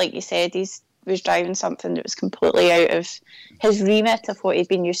 But like you said, he was driving something that was completely out of his remit of what he'd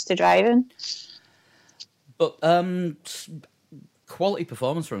been used to driving. But quality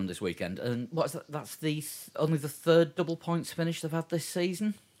performance from him this weekend. And what's that? That's only the 3rd double points finish they've had this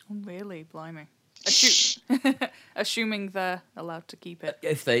season. Oh, really? Blimey. Assuming they're allowed to keep it.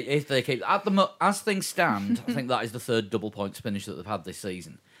 If they keep as things stand, I think that is the 3rd double points finish that they've had this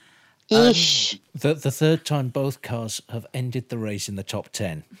season. Eesh. The 3rd time both cars have ended the race in the top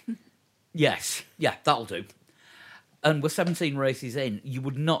 10. Yes, yeah, that'll do. And we're 17 races in. You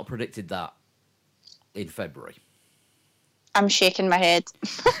would not have predicted that in February. I'm shaking my head.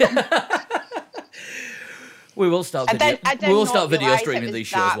 We will start video streaming these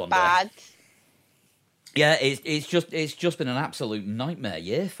shows one day. Yeah, it's just been an absolute nightmare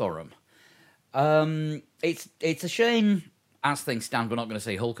year for him. It's a shame as things stand we're not going to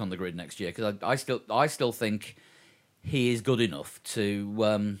see Hulk on the grid next year because I still think he is good enough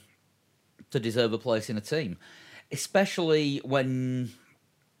to deserve a place in a team, especially when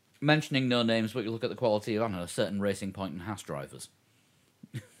mentioning no names, but you look at the quality of, I don't know, a certain Racing Point and Haas drivers.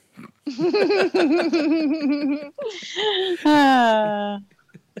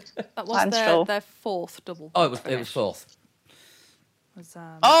 That was their 4th double. Oh, it was 4th.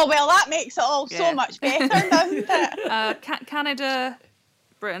 Oh, well, that makes it all so much better, doesn't it? Canada,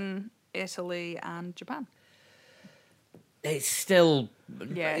 Britain, Italy, and Japan. It's still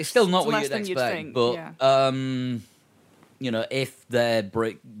not what you'd expect, but you know, if their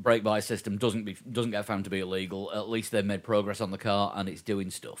brake-by system doesn't get found to be illegal, at least they've made progress on the car and it's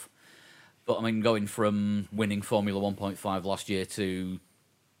doing stuff. But I mean, going from winning Formula 1.5 last year to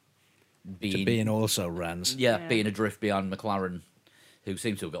being also Rans, being adrift behind McLaren, who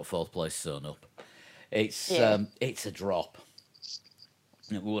seems to have got 4th place sewn up. It's a drop.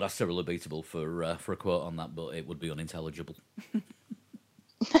 It would ask Cyril Beatable for a quote on that, but it would be unintelligible.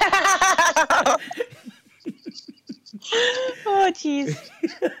 Oh, jeez.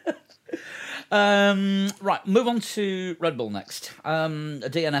 Right, move on to Red Bull next. A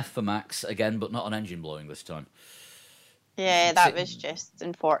DNF for Max again, but not an engine blowing this time. Yeah, that was just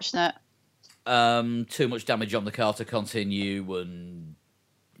unfortunate. Too much damage on the car to continue, and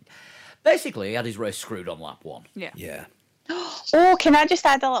basically he had his race screwed on lap 1. Yeah. Oh, can I just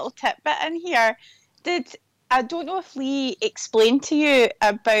add a little tidbit in here? I don't know if Lee explained to you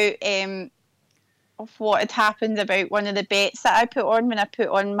about of what had happened about one of the bets that I put on when I put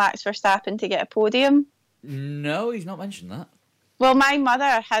on Max Verstappen to get a podium. No, he's not mentioned that. Well, my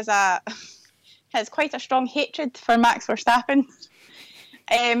mother has quite a strong hatred for Max Verstappen.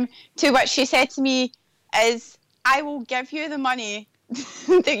 To which she said to me is, I will give you the money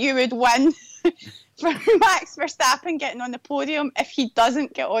that you would win for Max Verstappen getting on the podium if he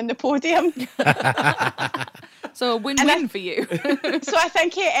doesn't get on the podium. So a win-win for you. So I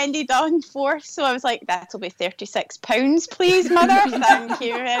think it ended on 4th. So I was like, that'll be £36, please, mother. Thank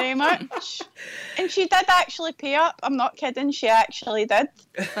you very much. And she did actually pay up. I'm not kidding. She actually did.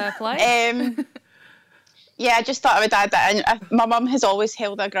 Fair play. Yeah, I just thought I would add that in. My mum has always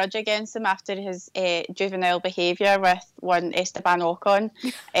held a grudge against him after his juvenile behaviour with one Esteban Ocon.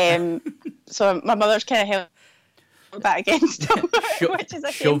 So my mother's kind of held that against him, which is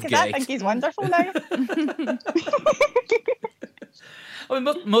a shame because I think he's wonderful now. I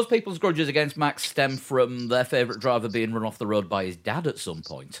mean, most people's grudges against Max stem from their favourite driver being run off the road by his dad at some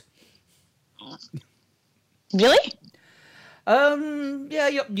point. Really?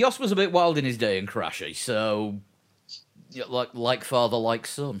 Yeah, Jos was a bit wild in his day and crashy, so yeah, like father, like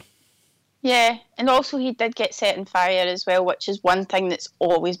son. Yeah, and also he did get set on fire as well, which is one thing that's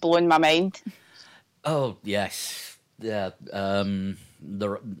always blown my mind. Oh yes, yeah.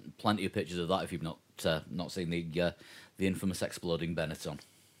 There are plenty of pictures of that if you've not seen the infamous exploding Benetton.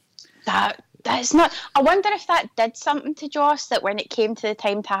 That's not. I wonder if that did something to Joss, that when it came to the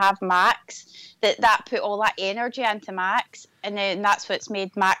time to have Max, that put all that energy into Max, and then that's what's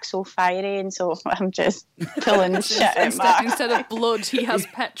made Max so fiery. And so I'm just pulling shit out Max. Instead of blood, he has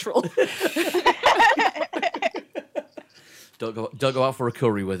petrol. Don't go out for a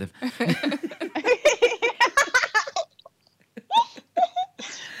curry with him.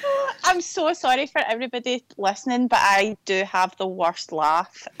 I'm so sorry for everybody listening, but I do have the worst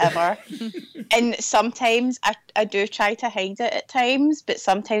laugh ever. And sometimes I do try to hide it at times, but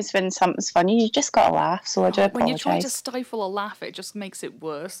sometimes when something's funny, you just gotta laugh. So I do apologise. When you try to stifle a laugh, it just makes it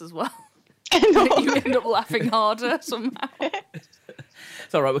worse as well. No. You end up laughing harder somehow.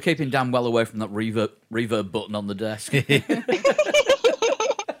 It's all right. We're keeping Dan well away from that reverb button on the desk.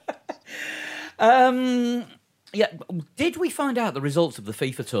 Yeah, did we find out the results of the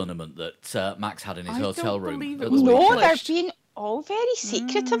FIFA tournament that Max had in his hotel room? Believe it was No, they're being all very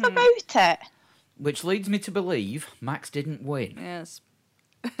secretive about it. Which leads me to believe Max didn't win. Yes.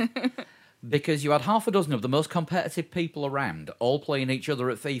 Because you had half a dozen of the most competitive people around, all playing each other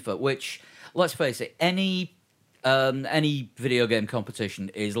at FIFA, which, let's face it, any video game competition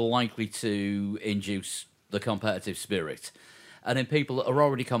is likely to induce the competitive spirit. And in people that are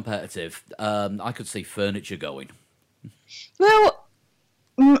already competitive, I could see furniture going. Well,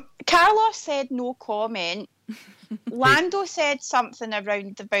 Carlos said no comment. Lando said something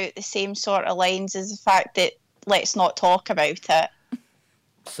around about the same sort of lines as the fact that let's not talk about it.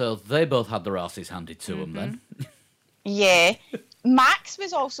 So they both had their asses handed to them then. Yeah. Max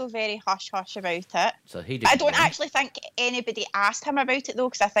was also very hush-hush about it. So he didn't I don't win. actually think anybody asked him about it, though,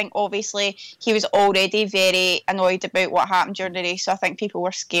 because I think, obviously, he was already very annoyed about what happened during the race, so I think people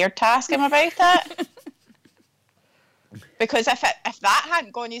were scared to ask him about it. Because if that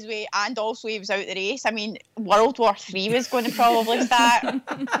hadn't gone his way, and also he was out the race, I mean, World War III was going to probably start.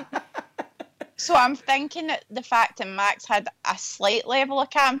 So I'm thinking that the fact that Max had a slight level of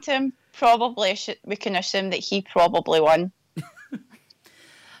calm to him, probably we can assume that he probably won.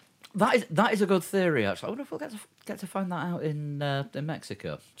 That is a good theory, actually. I wonder if we'll get to find that out in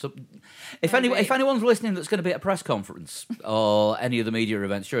Mexico. So, if anyone's listening that's going to be at a press conference or any of the media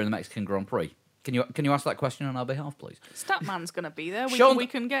events during the Mexican Grand Prix, can you ask that question on our behalf, please? Statman's going to be there. We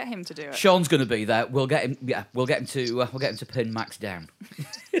can get him to do it. Sean's going to be there. We'll get him. Yeah, we'll get him to pin Max down.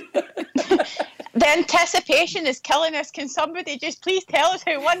 The anticipation is killing us. Can somebody just please tell us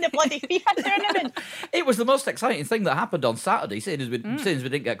who won the bloody FIFA tournament? It was the most exciting thing that happened on Saturday, seeing as we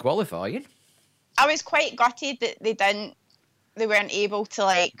didn't get qualifying. I was quite gutted that they weren't able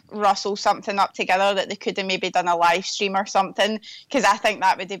to rustle something up together, that they could have maybe done a live stream or something, because I think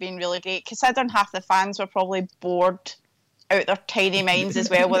that would have been really great, considering half the fans were probably bored out their tiny minds as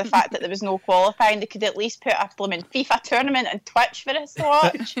well with the fact that there was no qualifying. They could at least put a blooming FIFA tournament on Twitch for us to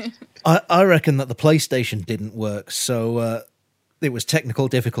watch. I reckon that the PlayStation didn't work, so it was technical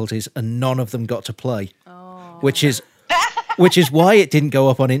difficulties and none of them got to play. Oh. Which is why it didn't go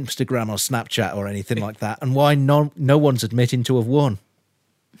up on Instagram or Snapchat or anything like that, and why no one's admitting to have won.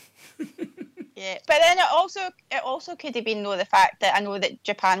 Yeah, but then it also could have been the fact that I know that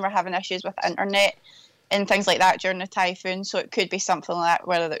Japan were having issues with internet and things like that during the typhoon, so it could be something like that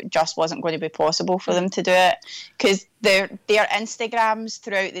where it just wasn't going to be possible for them to do it, because their Instagrams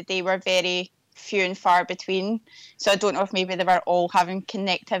throughout the day were very few and far between, so I don't know if maybe they were all having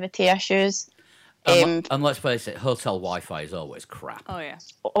connectivity issues. And let's face it, hotel Wi-Fi is always crap. Oh, yeah.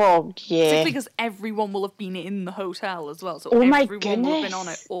 Oh, yeah. Particularly because everyone will have been in the hotel as well, so my everyone will have been goodness. on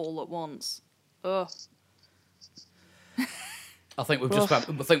it all at once. Ugh. I think we've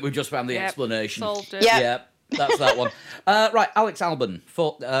just found the explanation. Solved it. Yeah. Yeah, that's that one. Right, Alex Albon,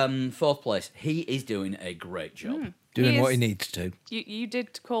 fourth place. He is doing a great job. Doing what he needs to. You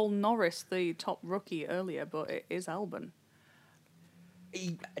did call Norris the top rookie earlier, but it is Albon.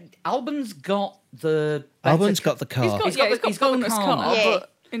 Albon's got the better Albon's got the car. He's got he's got the bonus car car, now. Yeah.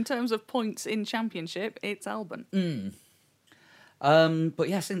 but in terms of points in championship, it's Albon. But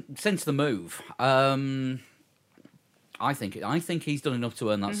yeah, since the move, I think he's done enough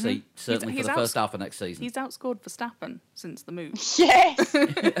to earn that seat, certainly He's for the first half of next season. He's outscored Verstappen since the move. Yes.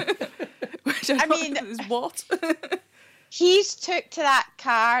 Which I mean- is what? He's took to that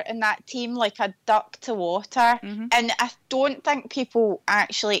car and that team like a duck to water. And I don't think people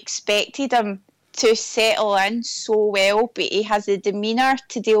actually expected him to settle in so well, but he has the demeanour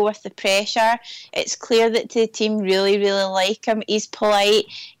to deal with the pressure. It's clear that the team really, really like him. He's polite.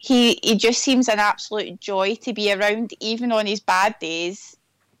 He just seems an absolute joy to be around, even on his bad days.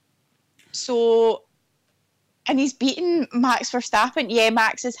 So, and he's beaten Max Verstappen. Yeah,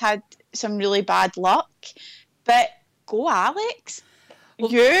 Max has had some really bad luck, but go Alex.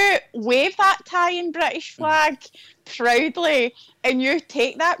 You wave that Italian British flag proudly and you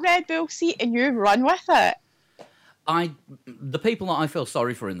take that Red Bull seat and you run with it. The people that I feel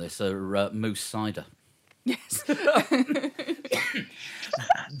sorry for in this are Moose Cider. Yes.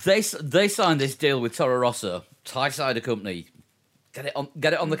 They signed this deal with Toro Rosso, Thai cider company. Get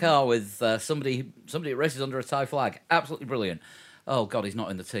it on the car with somebody who races under a Thai flag. Absolutely brilliant. Oh God, he's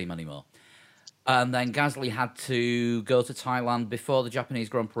not in the team anymore. And then Gasly had to go to Thailand before the Japanese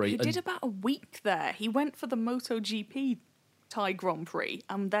Grand Prix. He did about a week there. He went for the MotoGP Thai Grand Prix,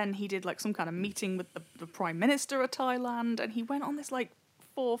 and then he did like some kind of meeting with the Prime Minister of Thailand, and he went on this like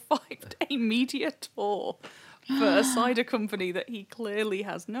 4 or 5 day media tour for a cider company that he clearly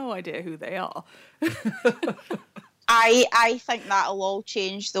has no idea who they are. I think that'll all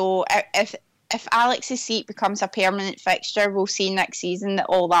change though. If Alex's seat becomes a permanent fixture, we'll see next season that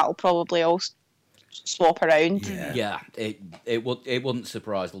all that'll probably all swap around. Yeah, it wouldn't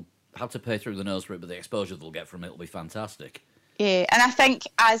surprise. They'll have to pay through the nose for it, but the exposure they'll get from it will be fantastic. Yeah, and I think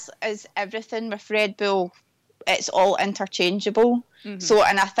as everything with Red Bull, it's all interchangeable. So,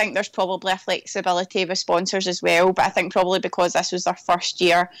 and I think there's probably a flexibility with sponsors as well. But I think probably because this was their first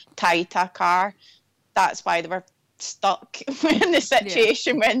year tied to a car, that's why they were stuck in the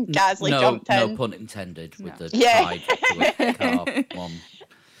situation when Gasly jumped in. No pun intended with the Yeah. tied to a car one.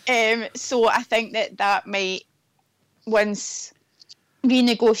 So I think that might, once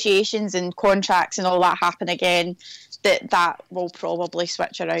renegotiations and contracts and all that happen again, that will probably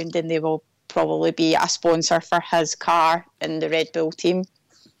switch around and they will probably be a sponsor for his car in the Red Bull team.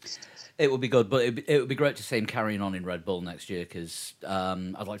 It would be good, but it would be great to see him carrying on in Red Bull next year because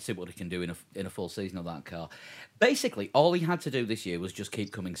I'd like to see what he can do in a full season of that car. Basically, all he had to do this year was just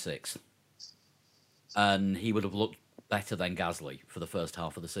keep coming sixth, and he would have looked better than Gasly for the first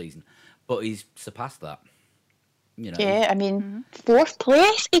half of the season. But he's surpassed that. You know. Yeah, I mean, 4th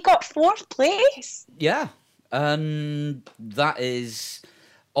place. He got 4th place. Yeah, and that is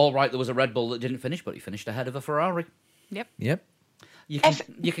all right. There was a Red Bull that didn't finish, but he finished ahead of a Ferrari. Yep.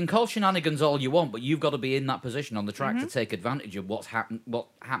 You can call shenanigans all you want, but you've got to be in that position on the track to take advantage of what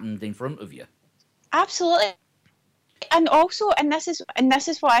happened in front of you. Absolutely. And also, and this is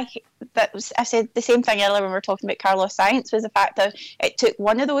why I said the same thing earlier when we were talking about Carlos Sainz, was the fact that it took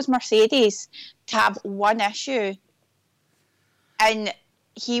one of those Mercedes to have one issue, and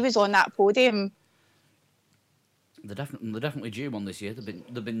he was on that podium. They're definitely due one this year.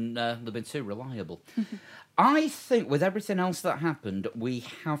 They've been too reliable. I think with everything else that happened, we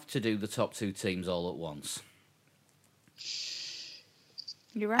have to do the top 2 teams all at once.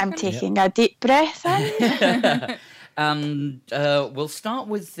 You reckon? I'm taking a deep breath in. And we'll start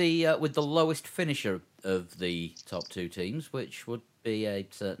with the lowest finisher of the top 2 teams, which would be a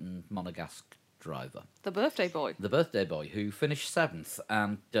certain Monegasque driver, The birthday boy. the birthday boy, who finished 7th.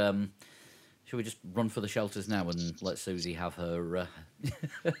 And should we just run for the shelters now and let Susie have her?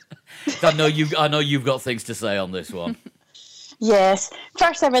 I know you've got things to say on this one. Yes.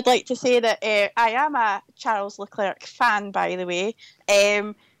 First, I would like to say that I am a Charles Leclerc fan. By the way,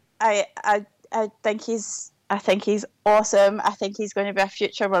 I think he's awesome. I think he's going to be a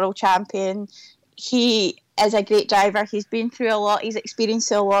future world champion. He is a great driver. He's been through a lot. He's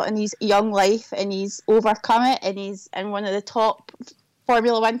experienced a lot in his young life, and he's overcome it. And he's in one of the top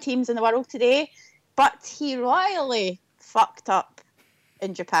Formula One teams in the world today. But he royally fucked up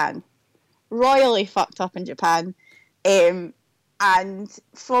in Japan. And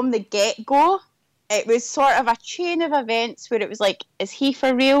from the get-go, it was sort of a chain of events where it was like, is he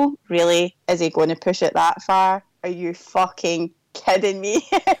for real? Really? Is he going to push it that far? Are you fucking kidding me?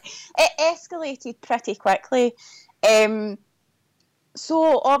 It escalated pretty quickly.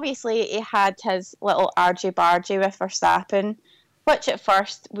 So obviously he had his little argy-bargy with Verstappen, which at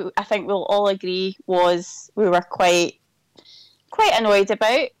first I think we'll all agree was we were quite quite annoyed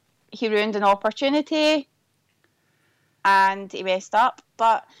about. He ruined an opportunity and he messed up.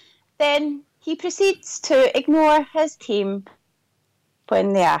 But then he proceeds to ignore his team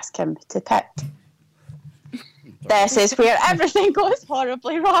when they ask him to pit. This is where everything goes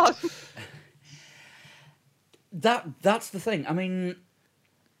horribly wrong. That's the thing. I mean,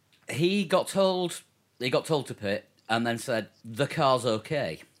 he got told to pit and then said the car's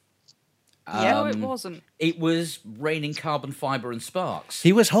okay. No, it wasn't. It was raining carbon fibre and sparks.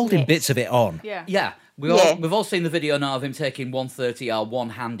 He was holding Yes. bits of it on. Yeah. Yeah, we've all seen the video now of him taking 130R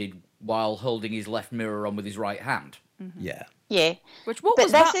one-handed while holding his left mirror on with his right hand. Yeah. Yeah. Which what But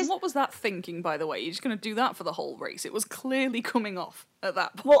was this that? is- What was that thinking? By the way, you're just going to do that for the whole race. It was clearly coming off at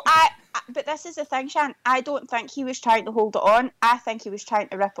that point. Well, but this is the thing, Shan. I don't think he was trying to hold it on. I think he was trying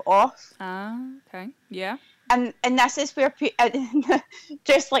to rip it off. Okay. Yeah. And this is where,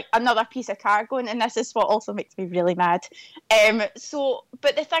 just like another piece of cargo, and this is what also makes me really mad. But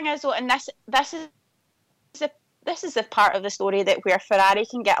the thing is, though, and this is the part of the story that where Ferrari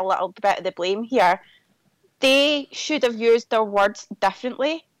can get a little bit of the blame here. They should have used their words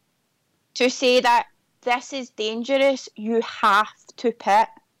differently to say that this is dangerous, you have to pit.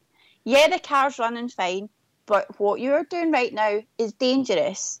 Yeah, the car's running fine, but what you're doing right now is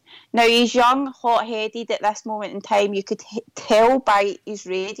dangerous. Now, he's young, hot-headed at this moment in time. You could tell by his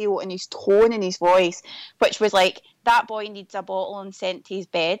radio and his tone in his voice, which was like, that boy needs a bottle and sent to his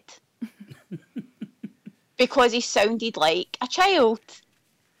bed. Because he sounded like a child.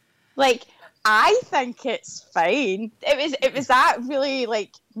 Like, I think it's fine. It was that really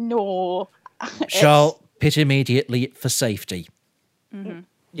like, no. Charles, pit immediately for safety.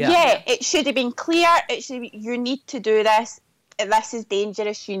 Yeah, it should have been clear. It should be, you need to do this. This is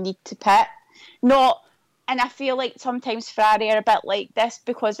dangerous. You need to pit. Not, and I feel like sometimes Ferrari are a bit like this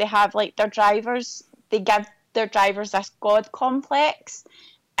because they have like their drivers. They give their drivers this god complex,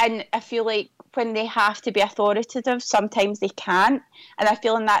 and I feel like when they have to be authoritative, sometimes they can't. And I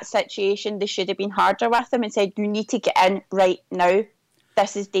feel in that situation, they should have been harder with them and said, "You need to get in right now.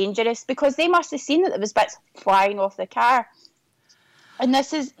 This is dangerous," because they must have seen that there was bits flying off the car. And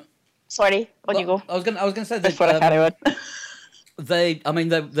this is, sorry, on you go. I was gonna say Before I carry on.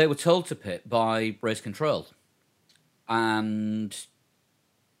 that they were told to pit by race control, and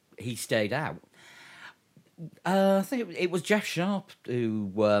he stayed out. I think it was Jeff Sharp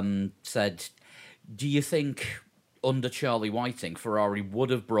who said, "Do you think under Charlie Whiting, Ferrari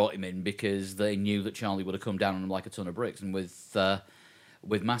would have brought him in because they knew that Charlie would have come down on him like a ton of bricks, and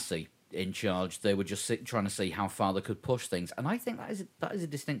with Massey in charge, they were just trying to see how far they could push things." And I think that is a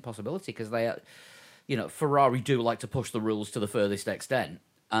distinct possibility because they, Ferrari do like to push the rules to the furthest extent,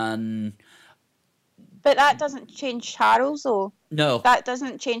 and But that doesn't change Charles, though. no, That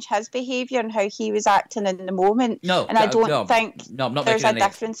doesn't change his behaviour and how he was acting in the moment. No, and I don't no, think no, I'm not there's making a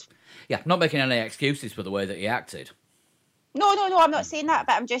any- difference. yeah, not making any excuses for the way that he acted. No, I'm not saying that,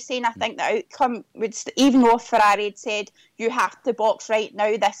 but I'm just saying I think the outcome would, even though Ferrari had said, you have to box right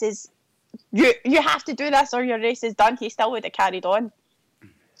now, this is, you have to do this or your race is done, he still would have carried on.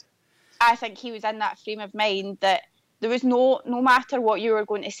 I think he was in that frame of mind that there was no matter what you were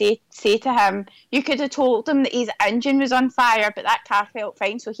going to say to him, you could have told him that his engine was on fire, but that car felt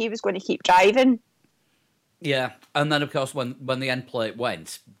fine, so he was going to keep driving. Yeah, and then of course when the end plate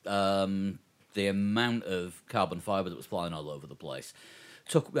went, the amount of carbon fibre that was flying all over the place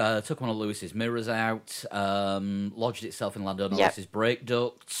took one of Lewis's mirrors out, lodged itself in Lando Norris's brake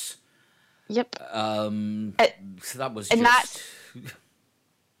ducts. Yep. So that was and just...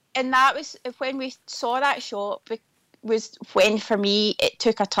 And that was when we saw that shot. Was when for me it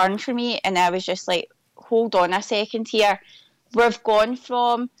took a turn for me, and I was just like, "Hold on a second here. We've gone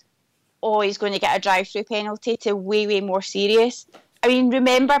from he's going to get a drive-through penalty to way more serious." I mean,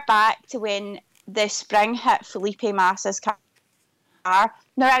 remember back to when the spring hit Felipe Massa's car. Now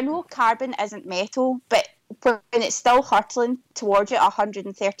I know carbon isn't metal, but when it's still hurtling towards it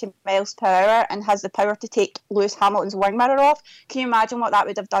 130 miles per hour and has the power to take Lewis Hamilton's wing mirror off, can you imagine what that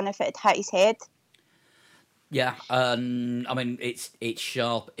would have done if it had hit his head? Yeah, I mean, it's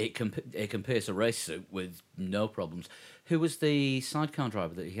sharp. It can pierce a race suit with no problems. Who was the sidecar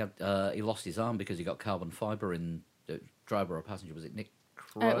driver that he had? He lost his arm because he got carbon fibre in the driver or passenger. Was it Nick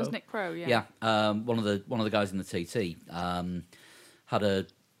Crowe? It was Nick Crowe, yeah. Yeah, one of the guys in the TT had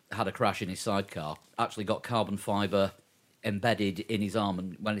a crash in his sidecar. Actually, got carbon fibre embedded in his arm,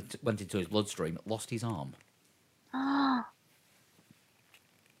 and when it went into his bloodstream, lost his arm.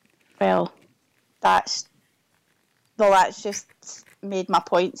 Well, that's just made my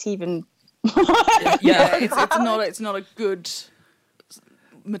points even. Yeah, It's not a good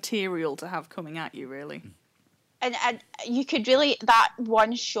material to have coming at you, really. and you could really, that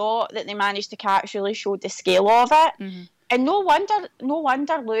one shot that they managed to catch really showed the scale of it. Mm-hmm. And no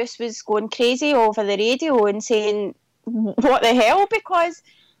wonder Lewis was going crazy over the radio and saying, "What the hell?" Because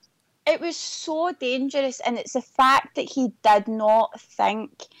it was so dangerous, and it's the fact that he did not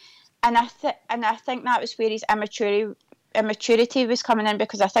think. And I think that was where his immaturity was coming in,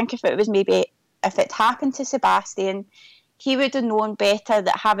 because I think if it happened to Sebastian, he would have known better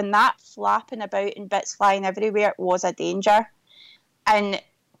that having that flapping about and bits flying everywhere was a danger. And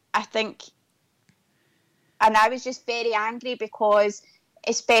I was just very angry because,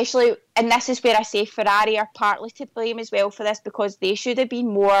 especially, and this is where I say Ferrari are partly to blame as well for this, because they should have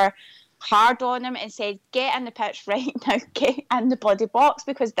been more hard on him and said, get in the pitch right now, get in the bloody box,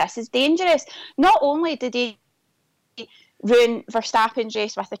 because this is dangerous. Not only did he ruin Verstappen's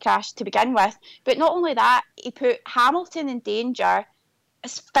race with a crash to begin with, but not only that, he put Hamilton in danger,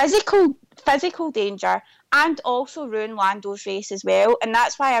 physical danger, and also ruin Lando's race as well. And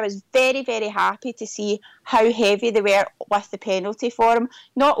that's why I was very, very happy to see how heavy they were with the penalty for him.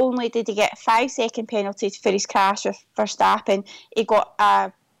 Not only did he get a 5-second penalty for his crash with Verstappen, he got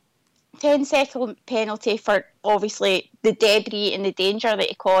a 10-second penalty for obviously the debris and the danger that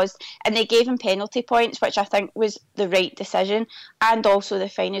he caused, and they gave him penalty points, which I think was the right decision, and also the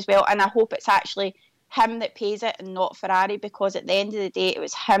fine as well. And I hope it's actually him that pays it and not Ferrari, because at the end of the day it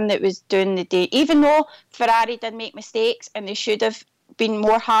was him that was doing the day, even though Ferrari did make mistakes and they should have been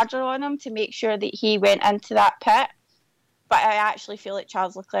more harder on him to make sure that he went into that pit. But I actually feel like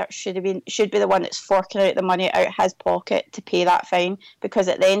Charles Leclerc should be the one that's forking out the money out of his pocket to pay that fine, because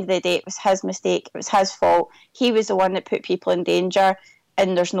at the end of the day it was his mistake, it was his fault. He was the one that put people in danger,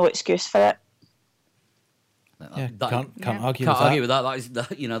 and there's no excuse for it. Yeah, can't argue with that.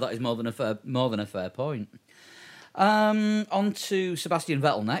 That is more than a fair point. On to Sebastian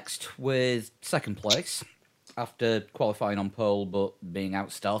Vettel next, with second place after qualifying on pole but being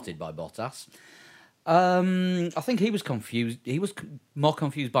outstarted by Bottas. I think he was confused. He was more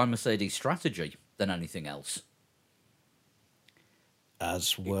confused by Mercedes' strategy than anything else.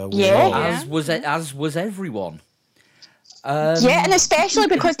 As were we all. As was everyone. Yeah, and especially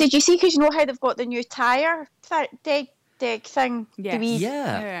because, did you see, because you know how they've got the new tyre dig thing?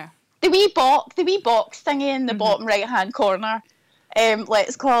 Yes. The wee box thingy in the bottom right-hand corner,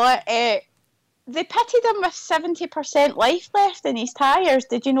 let's call it. They pitted him with 70% life left in his tyres.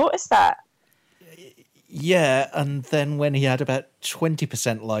 Did you notice that? Yeah, and then when he had about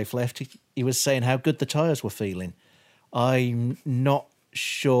 20% life left, he was saying how good the tyres were feeling. I'm not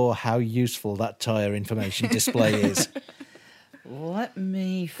sure how useful that tyre information display is. Let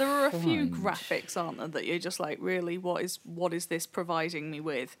me There are a few graphics, aren't there, that you're just like, really, what is this providing me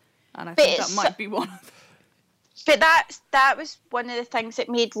with? And I think that might be one of them. But that was one of the things that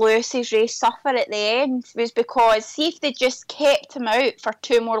made Lewis's race suffer at the end, was because, see, if they just kept him out for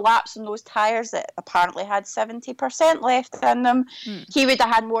 2 more laps on those tyres that apparently had 70% left in them, he would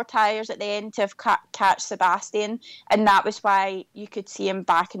have had more tyres at the end to have catch Sebastian, and that was why you could see him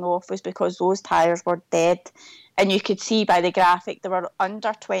backing off, was because those tyres were dead, and you could see by the graphic they were under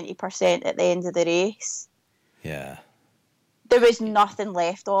 20% at the end of the race. Yeah. There was nothing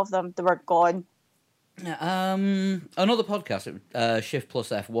left of them, they were gone. Another podcast, Shift Plus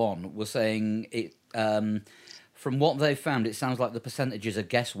F1, was saying it. From what they've found, it sounds like the percentages are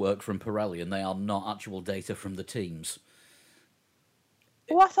guesswork from Pirelli, and they are not actual data from the teams.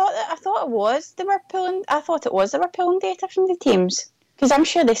 Oh, I thought it was. They were pulling data from the teams, because I'm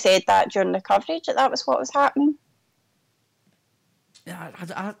sure they said that during the coverage that was what was happening. Yeah,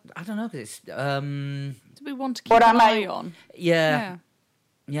 I don't know, because it's. Do we want to keep an eye on? Yeah.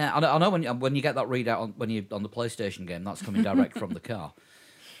 Yeah, I know when you get that readout when you're on the PlayStation game, that's coming direct from the car.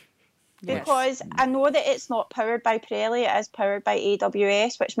 Because I know that it's not powered by Pirelli, it is powered by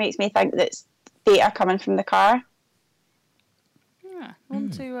AWS, which makes me think that it's data coming from the car. Yeah,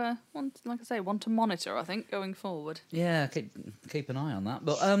 want to monitor, I think, going forward. Yeah, keep an eye on that.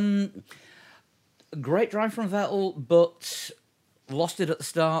 But great drive from Vettel, but lost it at the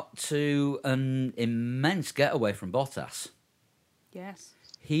start to an immense getaway from Bottas. Yes.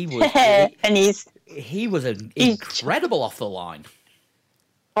 He was he was incredible off the line.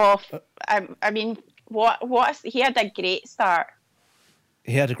 Oh, I mean, he had a great start.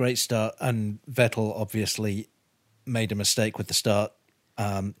 He had a great start, and Vettel obviously made a mistake with the start.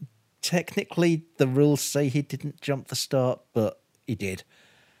 Technically, the rules say he didn't jump the start, but he did,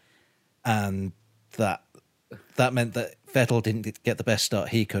 and that meant that Vettel didn't get the best start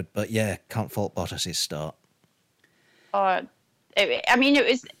he could. But yeah, can't fault Bottas's start. It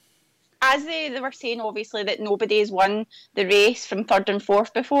was, as they were saying, obviously, that nobody's won the race from 3rd and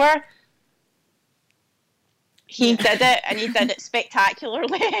 4th before. he did it, and he did it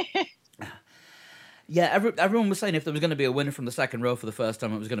spectacularly. Yeah, everyone was saying if there was going to be a winner from the second row for the first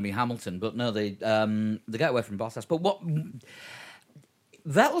time, it was going to be Hamilton. But no, they get away from Bottas. But what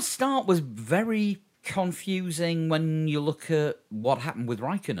Vettel's start was very confusing when you look at what happened with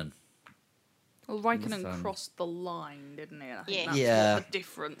Raikkonen. Well, Raikkonen crossed the line, didn't he? I think that's Yeah. what the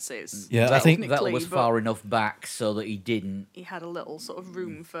difference is. Yeah, I think Vettel was but far enough back so that he didn't. he had a little sort of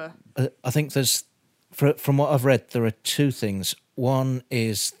room for. I think from what I've read, there are two things. One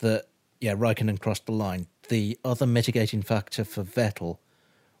is that, Raikkonen crossed the line. The other mitigating factor for Vettel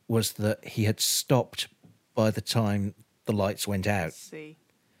was that he had stopped by the time the lights went out. See.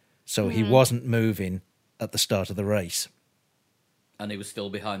 So he wasn't moving at the start of the race. And he was still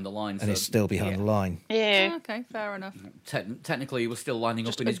behind the line. And he's still behind the line. Yeah. Okay, fair enough. Technically, he was still lining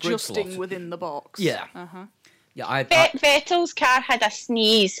Just up in his grid slot. adjusting within the box. Yeah. Uh-huh. Yeah, Vettel's car had a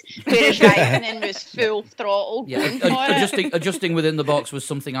sneeze, whereas Raikkonen was full throttle. Yeah, going for it. adjusting within the box was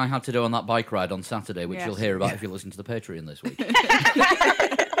something I had to do on that bike ride on Saturday, which Yes. you'll hear about if you listen to the Patreon this week.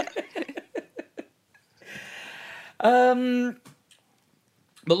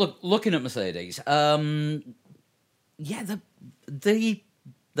 But looking at Mercedes,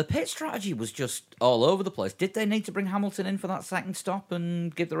 the pit strategy was just all over the place. Did they need to bring Hamilton in for that second stop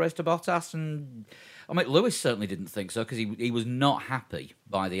and give the race to Bottas? And I mean, Lewis certainly didn't think so because he was not happy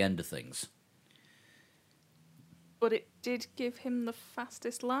by the end of things. But it did give him the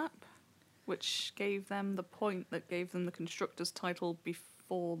fastest lap, which gave them the point that gave them the constructors' title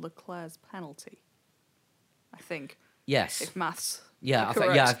before Leclerc's penalty. I think. Yes. If maths. Yeah, are I think,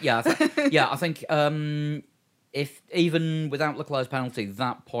 correct. I think if even without Leclerc's penalty,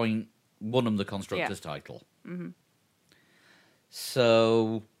 that point won him the constructors' title. Mm-hmm.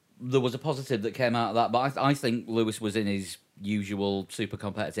 So there was a positive that came out of that, but I think Lewis was in his usual super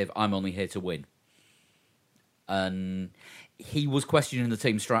competitive. I'm only here to win, and he was questioning the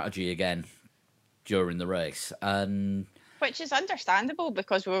team strategy again during the race, and. Which is understandable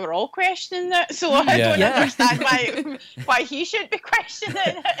because we were all questioning it, so I don't Yeah. understand why he should be questioning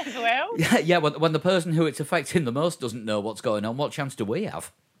it as well. Yeah. When the person who it's affecting the most doesn't know what's going on, what chance do we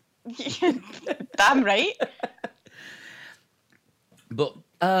have? Damn right. But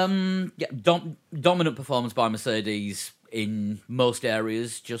dominant performance by Mercedes in most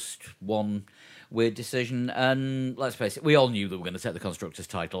areas. Just one weird decision, and let's face it, we all knew they were going to take the constructors'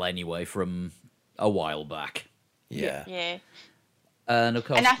 title anyway from a while back. Yeah. And of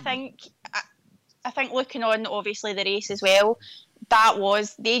course, And I think looking on obviously the race as well,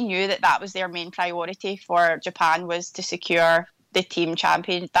 they knew that was their main priority for Japan, was to secure the team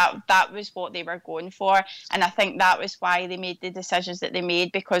champion. That was what they were going for, and I think that was why they made the decisions that they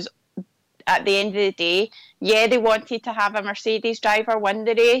made, because at the end of the day, they wanted to have a Mercedes driver win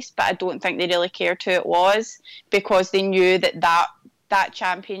the race, but I don't think they really cared who it was, because they knew that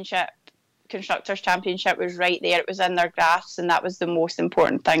championship, Constructors' Championship, was right there. It was in their grasp, and that was the most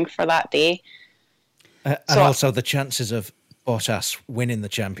important thing for that day. And also the chances of Bottas winning the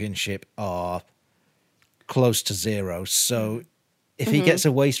championship are close to zero. So if he gets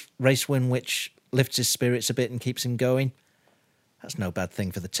a race win which lifts his spirits a bit and keeps him going, that's no bad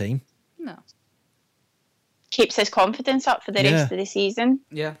thing for the team. No. Keeps his confidence up for the rest of the season.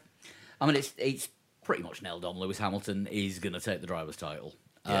 yeah, I mean it's pretty much nailed on. Lewis Hamilton is going to take the driver's title.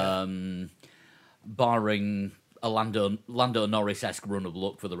 Yeah. Barring a Lando Norris-esque run of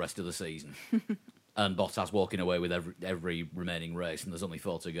luck for the rest of the season, and Bottas walking away with every remaining race, and there's only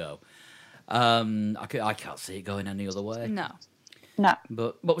 4 to go. I can't see it going any other way. No.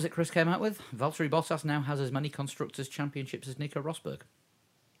 But what was it Chris came out with? Valtteri Bottas now has as many constructors' championships as Nico Rosberg.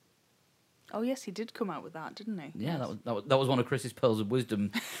 Oh yes, he did come out with that, didn't he? Yeah, Yes. that was one of Chris's pearls of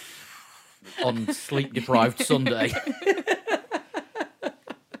wisdom on sleep-deprived Sunday.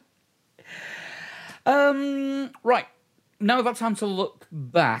 Right. Now we've got time to look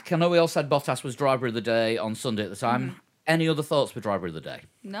back. I know we all said Bottas was driver of the day on Sunday at the time. Any other thoughts for driver of the day?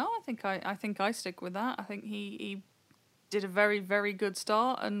 No, I think I stick with that. I think he did a very, very good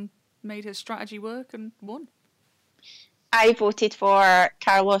start and made his strategy work and won. I voted for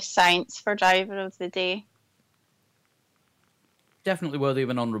Carlos Sainz for driver of the day. Definitely worthy of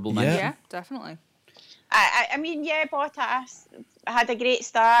an honourable mention. Yeah, definitely. I mean, Bottas had a great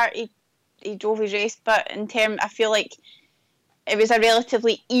start. He drove his race, but I feel like it was a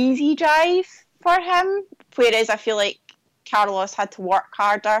relatively easy drive for him, whereas I feel like Carlos had to work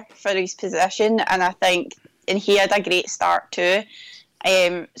harder for his position, and he had a great start too.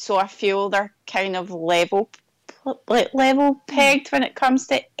 So I feel they're kind of level level pegged when it comes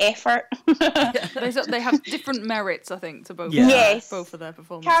to effort. They have different merits, I think, to both. Yeah. Yes. Both of their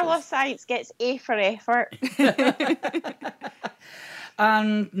performances. Carlos Sainz gets A for effort.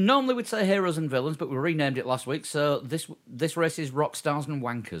 And normally we'd say heroes and villains, but we renamed it last week. So this race is rock stars and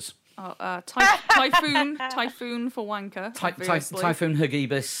wankers. Typhoon for wanker. obviously. Typhoon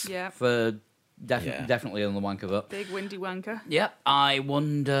Hagibis Yeah. for definitely on the wanker vote. Big windy wanker. Yeah, I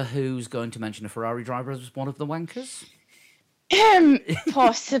wonder who's going to mention a Ferrari driver as one of the wankers.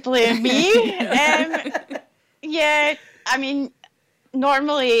 Possibly me. Yeah, I mean,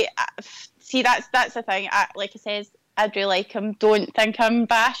 normally, see, that's the thing. Like I says, I do like him. Don't think I'm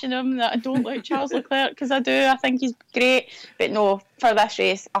bashing him, that I don't like Charles Leclerc, because I do. I think he's great. But no, for this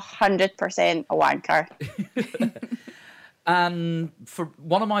race, 100% a wanker. And for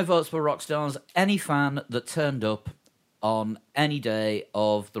one of my votes for Rockstars, any fan that turned up on any day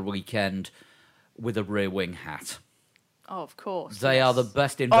of the weekend with a rear wing hat. Oh, of course. They yes. are the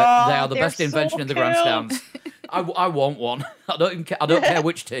best. They Oh, are the they're best invention so in the cool. grandstands. I want one. I don't care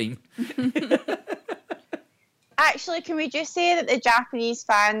which team. Actually, can we just say that the Japanese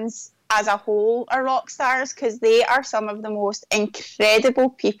fans as a whole are rock stars, because they are some of the most incredible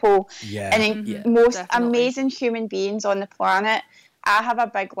people and most definitely. amazing human beings on the planet. I have a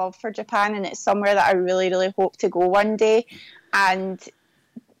big love for Japan, and it's somewhere that I really, really hope to go one day. And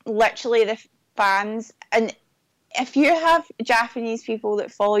literally the fans, and if you have Japanese people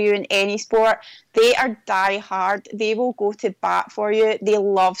that follow you in any sport, they are die hard. They will go to bat for you. They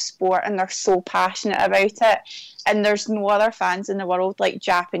love sport and they're so passionate about it. And there's no other fans in the world like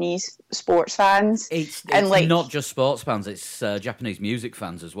Japanese sports fans. It's and like, not just sports fans; it's Japanese music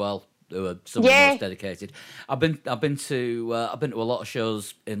fans as well, who are some of the most dedicated. I've been to a lot of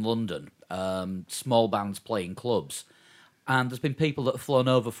shows in London, small bands playing clubs, and there's been people that have flown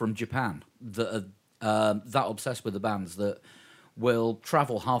over from Japan that are that obsessed with the bands that will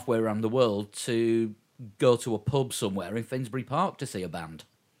travel halfway around the world to go to a pub somewhere in Finsbury Park to see a band.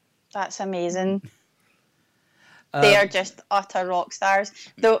 That's amazing. They are just utter rock stars.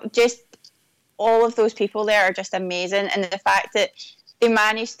 Though, just all of those people there are just amazing, and the fact that they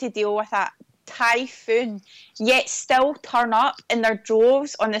managed to deal with that typhoon, yet still turn up in their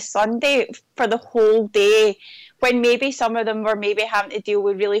droves on the Sunday for the whole day, when maybe some of them were maybe having to deal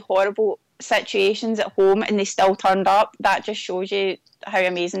with really horrible situations at home, and they still turned up. That just shows you how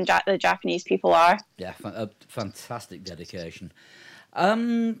amazing the Japanese people are. Yeah, a fantastic dedication.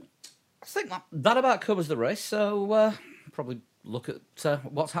 I think that about covers the race, so probably look at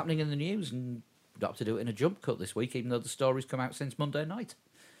what's happening in the news, and we'd have to do it in a jump cut this week, even though the story's come out since Monday night,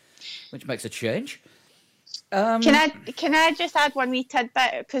 which makes a change. Can I just add one wee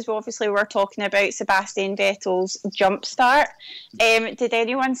tidbit, because obviously we're talking about Sebastian Vettel's jump start. Did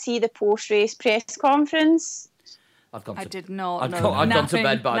anyone see the post-race press conference? I did not. I'd gone to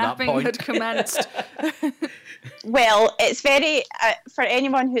bed by that point. Napping had commenced. Well, it's very for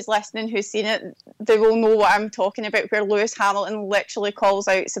anyone who's listening who's seen it, they will know what I'm talking about, where Lewis Hamilton literally calls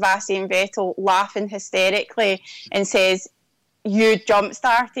out Sebastian Vettel laughing hysterically and says, "You jump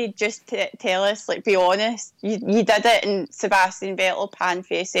started, just to tell us, like, be honest, you did it." And Sebastian Vettel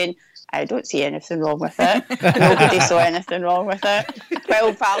pan-facing, "I don't see anything wrong with it." Nobody saw anything wrong with it.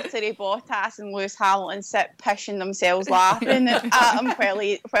 While Valtteri Bottas and Lewis Hamilton sit pissing themselves laughing at him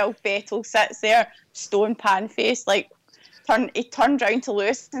while Vettel sits there stone pan-faced, like, he turned round to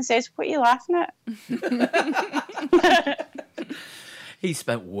Lewis and says, "What are you laughing at?" He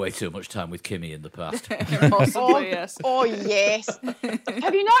spent way too much time with Kimi in the past. Possibly, yes. Oh, yes.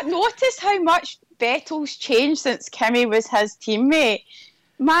 Have you not noticed how much Vettel's changed since Kimi was his teammate?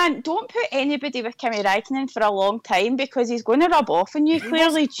 Man, don't put anybody with Kimi Räikkönen for a long time, because he's going to rub off on you,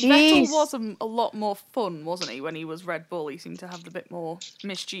 clearly. Jeez. Vettel was a lot more fun, wasn't he, when he was Red Bull? He seemed to have a bit more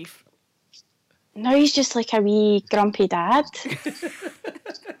mischief. Now he's just like a wee grumpy dad.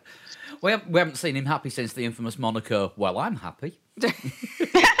 We haven't seen him happy since the infamous Monaco, "Well, I'm happy."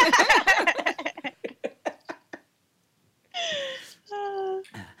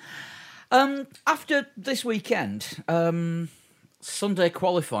 After this weekend, Sunday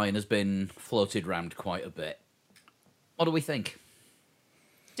qualifying has been floated round quite a bit. What do we think?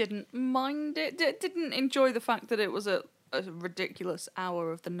 Didn't mind it. Didn't enjoy the fact that it was a ridiculous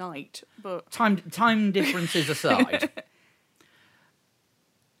hour of the night, but Time differences aside.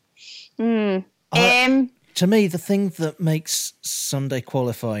 To me, the thing that makes Sunday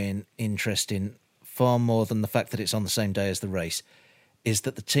qualifying interesting far more than the fact that it's on the same day as the race is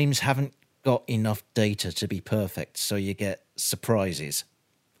that the teams haven't got enough data to be perfect, so you get surprises.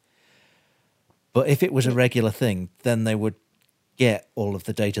 But if it was a regular thing, then they would get all of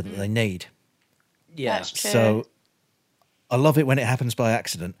the data that they need. Yeah. That's true. So I love it when it happens by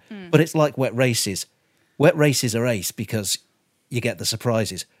accident, but it's like wet races. Wet races are ace because you get the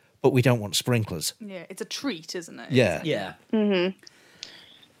surprises, but we don't want sprinklers. Yeah, it's a treat, isn't it? Yeah. Yeah.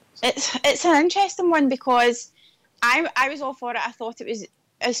 It's an interesting one because I was all for it. I thought it was,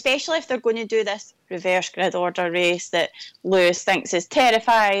 especially if they're going to do this reverse grid order race that Lewis thinks is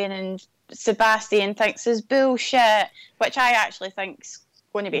terrifying and Sebastian thinks is bullshit, which I actually think's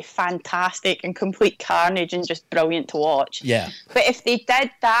going to be fantastic and complete carnage and just brilliant to watch. Yeah. But if they did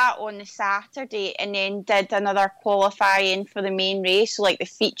that on the Saturday and then did another qualifying for the main race, so like the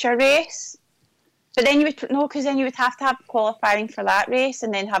feature race, but then you would no, because then you would have to have qualifying for that race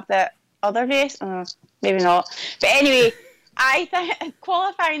and then have the other race. Maybe not. But anyway, I think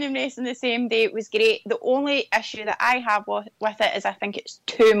qualifying and racing the same day was great. The only issue that I have with it is I think it's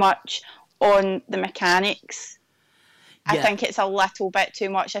too much on the mechanics. I Yeah. think it's a little bit too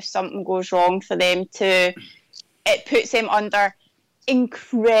much if something goes wrong for them to. It puts them under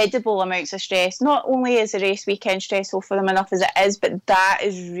incredible amounts of stress. Not only is the race weekend stressful for them enough as it is, but that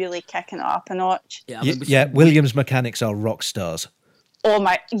is really kicking it up a notch. Yeah. I mean, Yeah, Williams mechanics are rock stars. Oh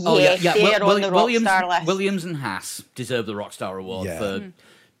my, yes, they're on the Rockstar list. Williams and Haas deserve the Rockstar Award Yeah. for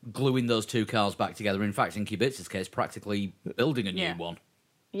gluing those two cars back together. In fact, in Kubica's case, practically building a new Yeah. one.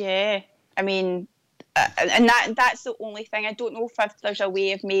 Yeah, I mean, and that's the only thing. I don't know if there's a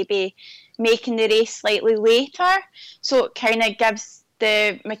way of maybe making the race slightly later, so it kind of gives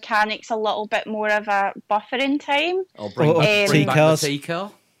the mechanics a little bit more of a buffering time. Or bring, Or back, bring back the T-cars. T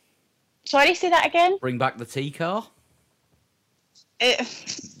car. Sorry, say that again. Bring back the T car.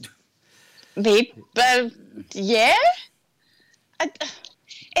 Maybe, but yeah. I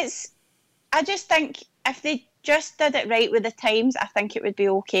just think if they just did it right with the times, I think it would be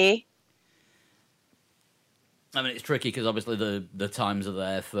okay. I mean, it's tricky because obviously the times are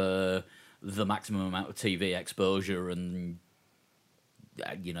there for the maximum amount of TV exposure, and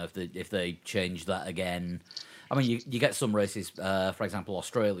you know, if they change that again, I mean, you get some races, for example,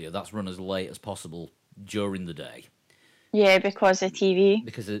 Australia, that's run as late as possible during the day Yeah, because of TV.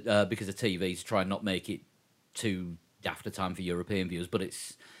 because of TV to try and not make it too after time for European viewers, but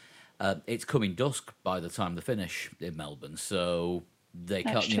it's coming dusk by the time they finish in Melbourne, so they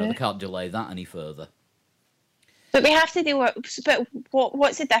That's can't they true. can't delay that any further. But we have to deal with. But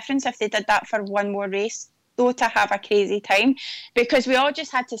what's the difference if they did that for one more race, though, to have a crazy time? Because we all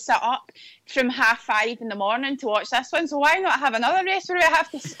just had to sit up from 5:30 in the morning to watch this one. So why not have another race where we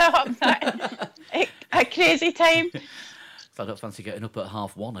have to sit up at a crazy time? So I don't fancy getting up at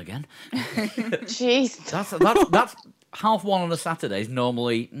 1:30 again. Jeez. That's 1:30 on a Saturday is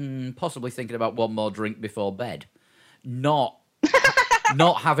normally possibly thinking about one more drink before bed, not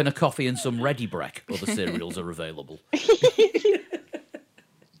having a coffee and some Ready Brek. Other cereals are available.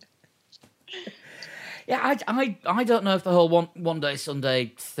 Yeah, I don't know if the whole one day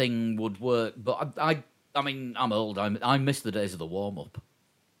Sunday thing would work, but I mean, I'm old. I miss the days of the warm up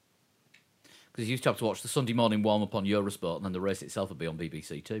because you used to have to watch the Sunday morning warm up on Eurosport, and then the race itself would be on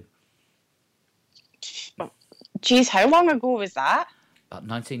BBC Two. Jeez, how long ago was that? About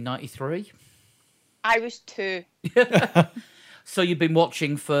 1993. I was 2. So you've been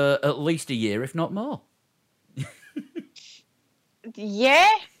watching for at least a year, if not more. Yeah.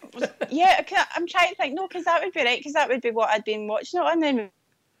 Yeah, I'm trying to think. No, because that would be right, because that would be what I'd been watching it on. Then it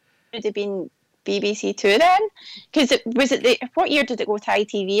would have been BBC Two then. Because what year did it go to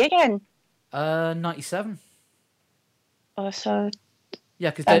ITV again? 97. Oh, so Yeah,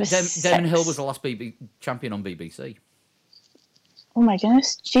 I because was Damon Hill 6. was the last champion on BBC. oh my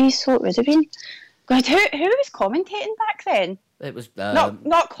goodness, jeez, so it would have been. God, who was commentating back then? It was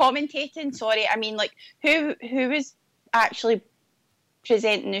Not commentating. Sorry, I mean like who was actually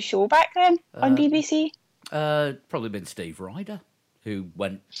presenting the show back then on BBC? probably been Steve Ryder, who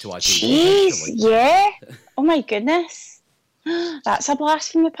went to ITV. Jeez, eventually. yeah. Oh my goodness, that's a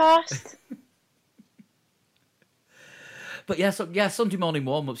blast from the past. But yeah, Sunday morning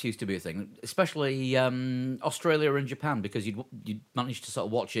warm-ups used to be a thing, especially Australia and Japan, because you'd manage to sort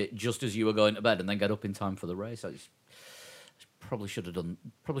of watch it just as you were going to bed and then get up in time for the race. Probably should have done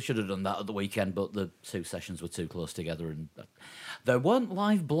that at the weekend, but the two sessions were too close together, and there weren't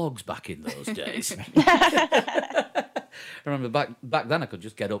live blogs back in those days. I remember back then I could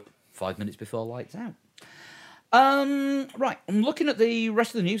just get up 5 minutes before lights out. Right, I'm looking at the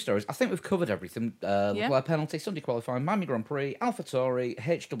rest of the news stories. I think we've covered everything. Leclerc penalty, Sunday qualifying, Miami Grand Prix, AlphaTauri,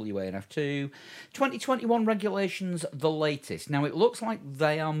 HWA and F2, 2021 regulations, the latest. Now, it looks like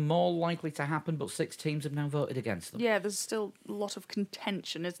they are more likely to happen, but 6 teams have now voted against them. Yeah, there's still a lot of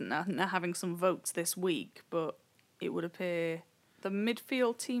contention, isn't there? I think they're having some votes this week, but it would appear the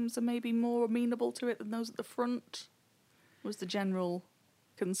midfield teams are maybe more amenable to it than those at the front. Was the general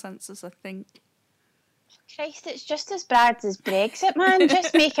consensus, I think. Christ, it's just as bad as Brexit, man.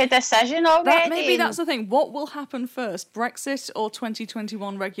 Just make a decision already. Maybe that's the thing. What will happen first, Brexit or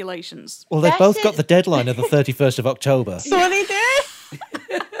 2021 regulations? Well, they've That's both it. got the deadline of the 31st of October. So they do.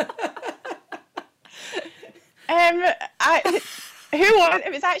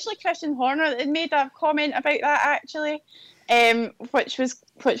 It was actually Christian Horner that had made a comment about that actually, which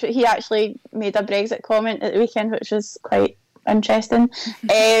he actually made a Brexit comment at the weekend, which was quite interesting.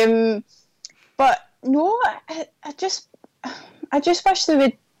 But no, I just wish they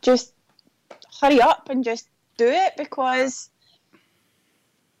would just hurry up and just do it, because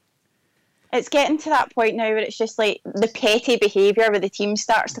it's getting to that point now where it's just like the petty behaviour where the team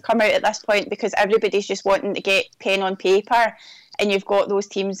starts to come out at this point, because everybody's just wanting to get pen on paper, and you've got those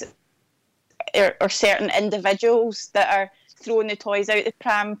teams or certain individuals that are throwing the toys out the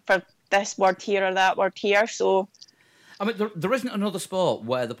pram for this word here or that word here. So, I mean, there isn't another sport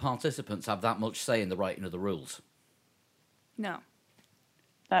where the participants have that much say in the writing of the rules. No.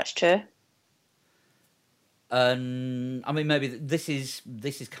 that's true. And I mean, maybe this is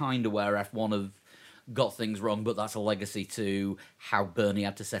kind of where F1 have got things wrong, but that's a legacy to how Bernie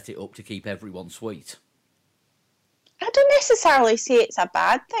had to set it up to keep everyone sweet. I don't necessarily say it's a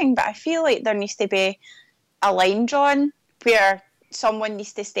bad thing, but I feel like there needs to be a line drawn where someone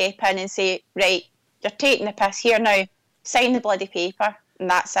needs to step in and say, right, you're taking the piss here now, sign the bloody paper, and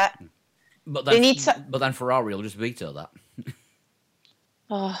that's it. But They then, need but then Ferrari will just veto that.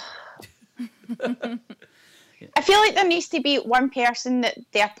 Oh. I feel like there needs to be one person that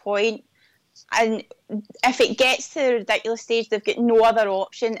they appoint, and if it gets to the ridiculous stage, they've got no other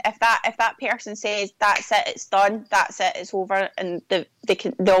option. If that person says that's it, it's done, that's it, it's over, and they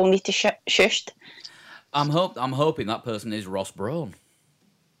all need to shushed. I'm hoping that person is Ross Brawn.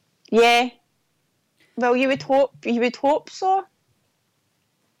 Yeah. Well, you would hope so.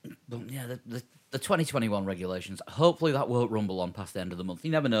 But yeah, the 2021 regulations. Hopefully that won't rumble on past the end of the month.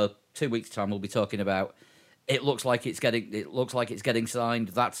 You never know. 2 weeks' time, we'll be talking about. It looks like it's getting signed.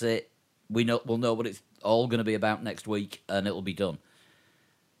 That's it. We'll know what it's all going to be about next week, and it'll be done.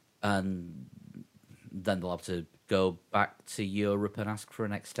 And then they'll have to go back to Europe and ask for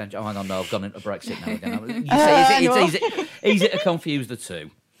an extension. Oh, hang on, no, I've gone into Brexit now again. It's easy to confuse the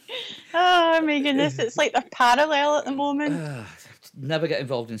two. Oh my goodness, it's like they're parallel at the moment. Never get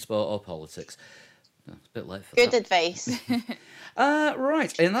involved in sport or politics. Oh, it's a bit late for Good that. advice.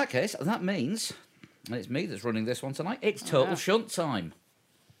 Right, in that case, that means, and it's me that's running this one tonight, it's Total Shunt time.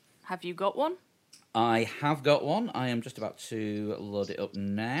 Have you got one? I have got one. I am just about to load it up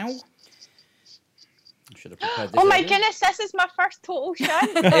now. I should have prepared this. Oh my earlier. goodness, this is my first total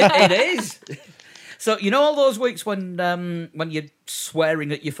shunt. It is. So, you know all those weeks when you're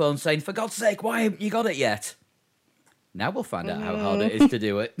swearing at your phone saying, for God's sake, why haven't you got it yet? Now we'll find out how hard it is to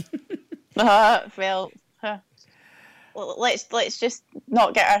do it. Let's just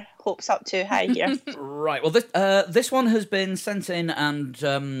not get our hopes up too high here. Right, well, this one has been sent in and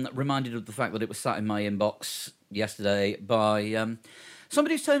reminded of the fact that it was sat in my inbox yesterday by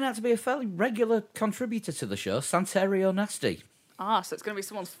somebody who's turned out to be a fairly regular contributor to the show, Santerio Nasty. So it's going to be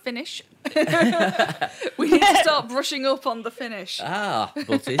someone's finish. We need to start brushing up on the finish. But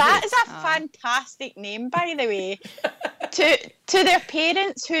is That it? is a fantastic name, by the way. To their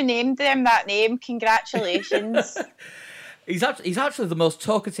parents who named them that name, congratulations. He's actually the most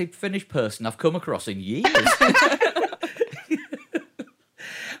talkative Finnish person I've come across in years.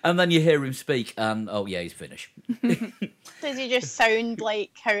 And then you hear him speak, and oh yeah, he's Finnish. Does he just sound like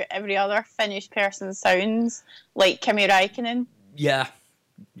how every other Finnish person sounds? Like Kimi Räikkönen? Yeah,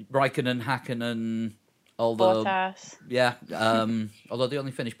 Raikkonen, Hakkinen, although Bottas. yeah, although the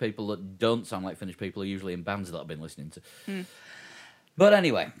only Finnish people that don't sound like Finnish people are usually in bands that I've been listening to. But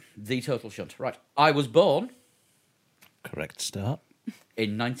anyway, the Total Shunt. Right, I was born Correct start.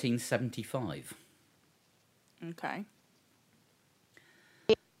 in 1975. Okay.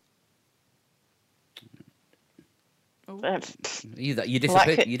 You Well,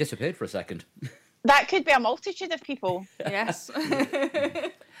 disappeared for a second. that could be a multitude of people. Yes.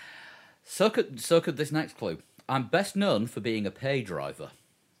 So could this next clue. I'm best known for being a pay driver.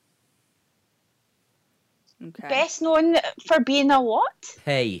 Okay. Best known for being a what?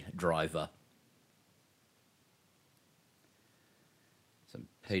 Pay driver. So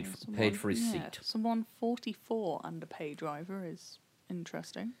paid for his seat. Someone 44 and a pay driver is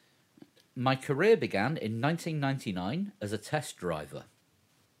interesting. My career began in 1999 as a test driver.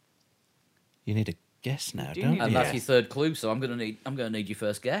 You need a guess now, do don't need you? a And that's Yeah. your third clue, so I'm gonna need your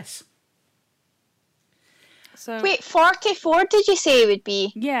first guess. So Wait, 44 did you say it would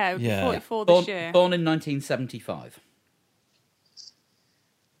be? yeah, it would be Yeah. 44 this year. Born in 1975.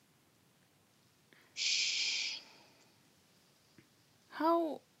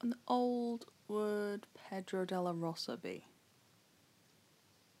 How old would Pedro de la Rosa be?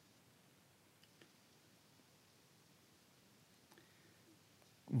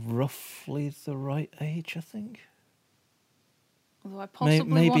 Roughly the right age, I think. Although I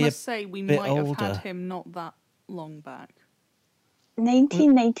possibly maybe want a to say we bit might have older. had him not that long back.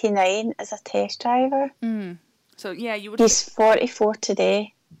 1999 as a test driver. So yeah, you would. He's 44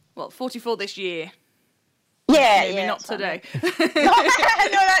 today. Well, 44 this year. Yeah, Maybe yeah, not that's what I today. meant.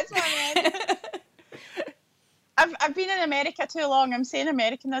 No, that's what I meant. I've been in America too long. I'm saying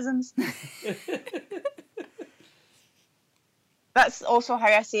Americanisms. That's also how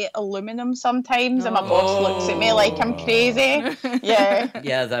I say aluminum sometimes, and my boss looks at me like I'm crazy. Yeah.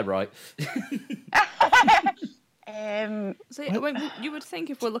 Yeah, they're right. So I mean, you would think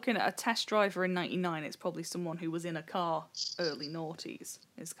if we're looking at a test driver in '99, it's probably someone who was in a car early noughties.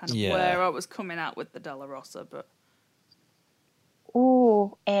 Is kind of Yeah. where I was coming at with the De La Rosa, but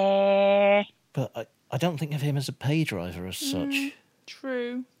Oh, But I don't think of him as a pay driver as such.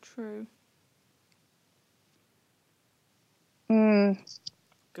 true.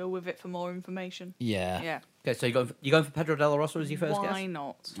 Go with it for more information. Yeah. Yeah. Okay, so you're going for Pedro de la Rosa as your first guess? Why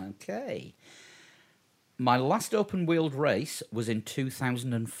not? Okay. My last open-wheeled race was in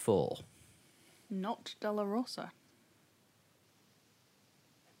 2004. Not De La Rosa.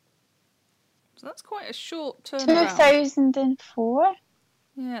 So that's quite a short turnaround. 2004.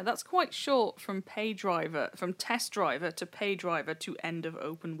 Yeah, that's quite short from test driver to pay driver to end of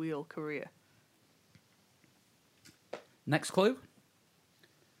open wheel career. Next clue.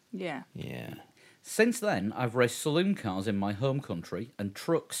 Yeah. Yeah. Since then, I've raced saloon cars in my home country and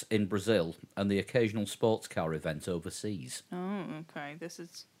trucks in Brazil and the occasional sports car event overseas. Oh, okay. This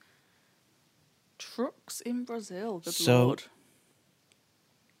is trucks in Brazil. Good So- lord.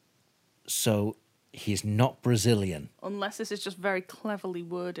 So he's not Brazilian. Unless this is just very cleverly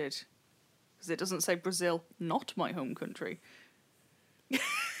worded, because it doesn't say Brazil, not my home country.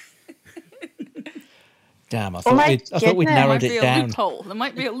 Damn, I my thought we'd There might narrowed be it a down. loophole. There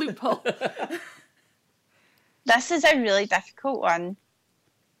might be a loophole. This is a really difficult one.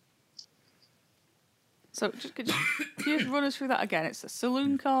 So, could you just run us through that again? It's the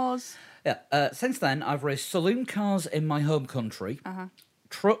saloon cars. Yeah. Since then, I've raced saloon cars in my home country,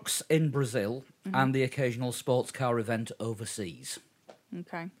 trucks in Brazil, and the occasional sports car event overseas.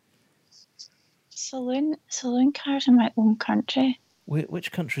 Okay. Saloon cars in my own country.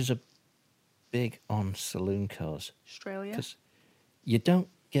 Which countries are big on saloon cars? Australia? Because you don't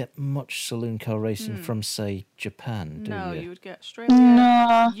get much saloon car racing from, say, Japan, do No, you? you would get Australia,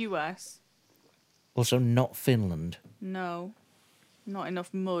 No. US. Also, not Finland. No. Not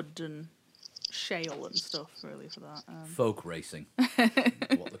enough mud and shale and stuff, really, for that. Folk racing,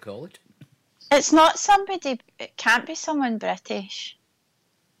 what they call it. It's not somebody. It can't be someone British.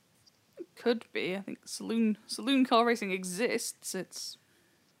 Could be. I think saloon car racing exists. It's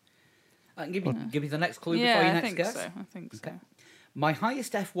I can give you the next clue before yeah, your I next think guess. so. I think so. My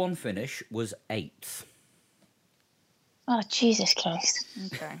highest F1 finish was 8th. Oh, Jesus Christ.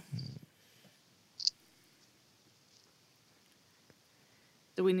 Okay.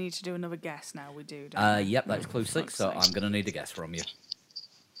 Do we need to do another guess now? We do. Don't we? Yep, that's clue 6, fuck's so sake. I'm going to need a guess from you.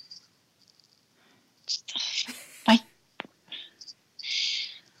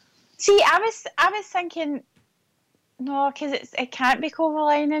 See, I was thinking, no, because it can't be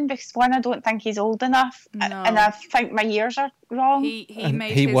Kovalainen because one, I don't think he's old enough, No. and I think my years are wrong. He And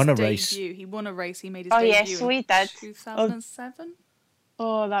made he his won a debut. race. He won a race. He made his Oh, debut. yeah, so he did. 2007.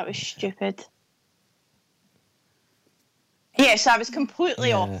 Oh, that was stupid. Yeah, so I was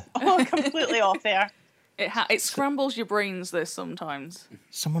completely off. Oh, completely off there. It scrambles your brains. This sometimes.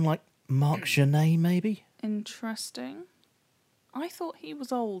 Someone like Marc Genet, maybe? Interesting. I thought he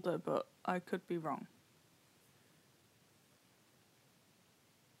was older, but I could be wrong.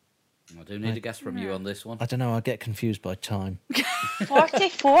 I do need a guess from you on this one. I don't know, I get confused by time.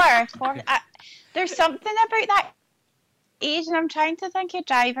 44. There's something about that age, and I'm trying to think of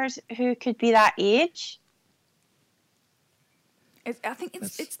drivers who could be that age. I think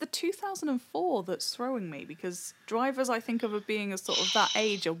it's the 2004 that's throwing me, because drivers I think of as being as sort of that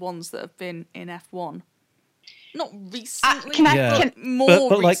age are ones that have been in F1. Not recently, can I- Yeah. but can- more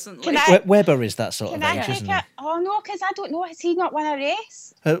but like, recently. Can I- Weber is that sort Can of I age, take isn't it? Oh, no, because I don't know. Has he not won a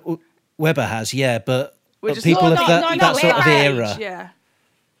race? he? Weber has, yeah, but We're just people No, of no, that, no, that no, sort of Weber. era. Yeah.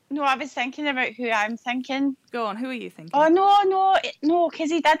 No, I was thinking about who I'm thinking. Go on, who are you thinking? Oh, no, because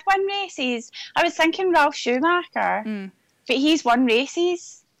he did win races. I was thinking Ralph Schumacher. But he's won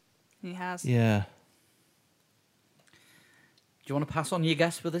races. He has. Yeah. Do you want to pass on your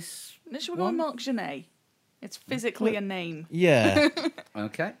guess for this? Should we go with Marc Genet? It's physically a name. Yeah.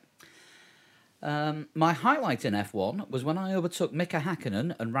 Okay. My highlight in F1 was when I overtook Mika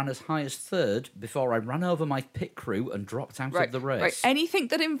Hakkinen and ran as high as third before I ran over my pit crew and dropped out of the race. Right. Anything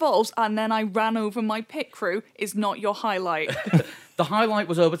that involves and then I ran over my pit crew is not your highlight. The highlight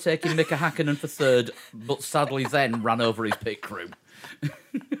was overtaking Mika Hakkinen for third, but sadly then ran over his pit crew.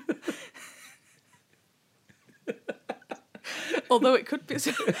 Although it could be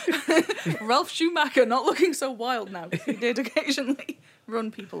Ralph Schumacher not looking so wild now because he did occasionally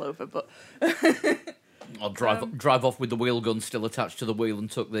run people over, but I'll drive off with the wheel gun still attached to the wheel and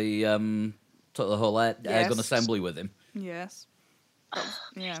took the whole air gun assembly with him. Yes.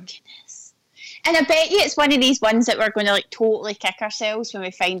 Yeah. Goodness. And I bet you it's one of these ones that we're going to like totally kick ourselves when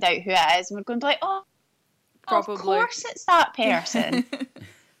we find out who it is, and we're going to be like, oh, Probably. of course it's that person.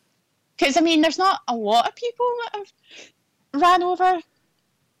 Because I mean, there's not a lot of people that have ran over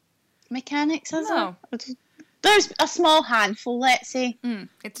mechanics, is No. it? There's a small handful, let's say.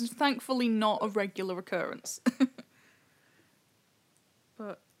 It's thankfully not a regular occurrence.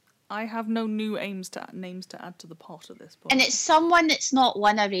 But I have no new names to add to the pot at this point. And it's someone that's not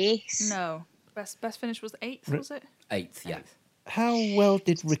won a race. No. Best finish was 8th, was it? 8th, yeah. How well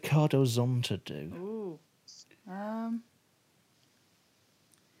did Ricardo Zonta do? Ooh. I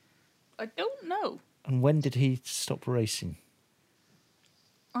don't know. And when did he stop racing?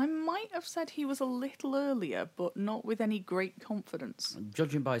 I might have said he was a little earlier, but not with any great confidence.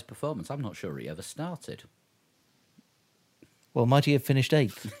 Judging by his performance, I'm not sure he ever started. Well, might he have finished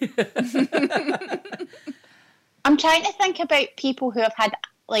 8th? I'm trying to think about people who have had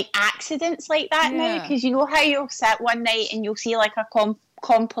like accidents like that now, Yeah. because you know how you'll sit one night and you'll see like a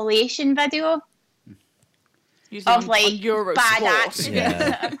compilation video Usually of like on Eurosport. bad accidents Yeah.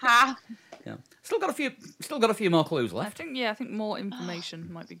 that have happened. Yeah. Still got a few more clues I left. think more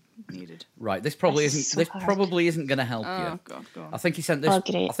information might be needed. Right, this probably This isn't is so this hard. probably isn't going to help Oh you. God, go on. I think he sent this. Oh,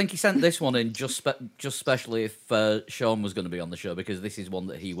 great. I think he sent this one in just specially if Sean was going to be on the show, because this is one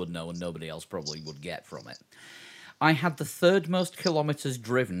that he would know and nobody else probably would get from it. I had the third most kilometres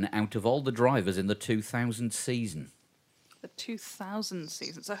driven out of all the drivers in the 2000 season. The 2000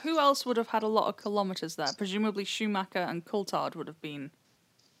 season. So who else would have had a lot of kilometres there? Presumably Schumacher and Coulthard would have been.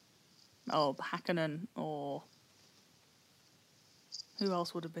 Oh, Hakkinen or who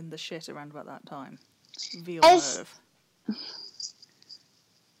else would have been the shit around about that time? Villeneuve.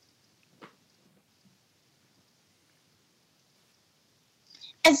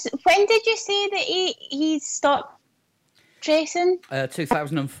 When did you say that he stopped racing?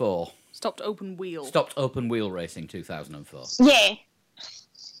 2004. Stopped open wheel. Stopped open wheel racing 2004. Yeah.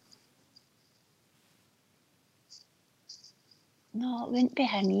 No, it wouldn't be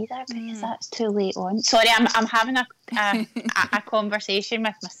him either because that's too late on. Sorry, I'm having a conversation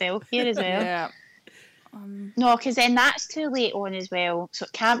with myself here as well. Yeah. No, because then that's too late on as well. So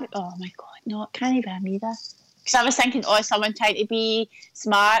it can't be. Oh my god, no, it can't be him either. Because I was thinking, someone trying to be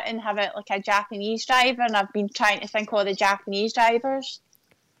smart and have it like a Japanese driver, and I've been trying to think all the Japanese drivers.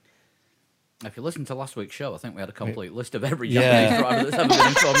 If you listen to last week's show, I think we had a complete list of every Yeah. Japanese driver that's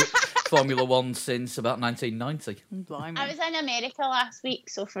ever been in Formula One since about 1990. Blimey. I was in America last week,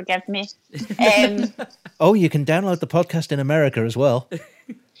 so forgive me. Oh, you can download the podcast in America as well.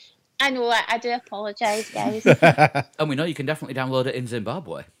 I know, I do apologise, guys. And we know you can definitely download it in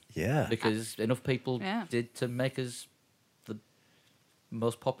Zimbabwe, Yeah. because enough people Yeah. did to make us the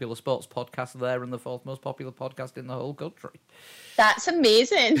most popular sports podcast there and the fourth most popular podcast in the whole country. That's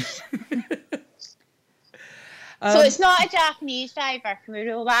amazing. So it's not a Japanese driver. Can we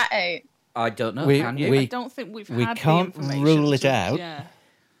rule that out? I don't know, We- can you? we- I don't think we've we had can't the information. rule it out. Yeah.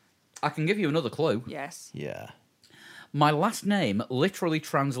 I can give you another clue. Yes. Yeah. My last name literally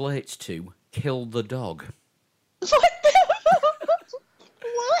translates to kill the dog. What the?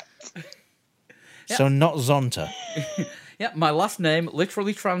 What? So not Zonta. Yeah, my last name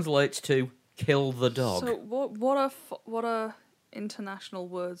literally translates to kill the dog. So what are international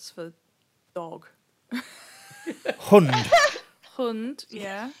words for dog? Hund. Hund,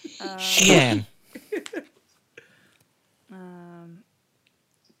 yeah. Xian.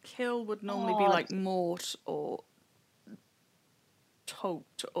 Kill would normally be like mort or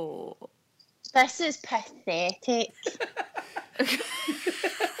tote or This is pathetic.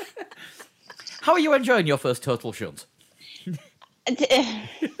 How are you enjoying your first total shunt?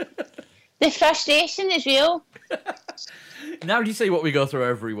 The frustration is real. Now do you see what we go through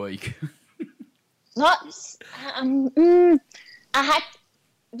every week? Not. I had.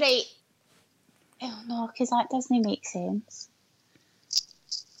 Right. Oh no, because that doesn't make sense.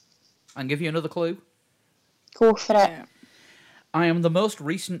 I'll give you another clue. Go for it. Yeah. I am the most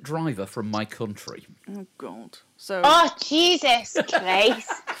recent driver from my country. Oh God. So Oh Jesus Christ!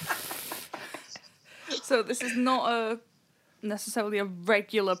 so this is not necessarily a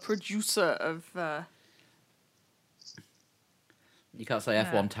regular producer of. You can't say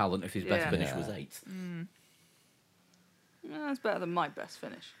F1 talent if his best Yeah. finish was 8th. That's better than my best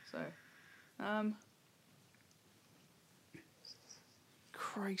finish. So,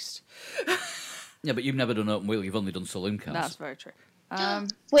 Christ, Yeah, but you've never done open wheel. You've only done saloon cars. that's very true.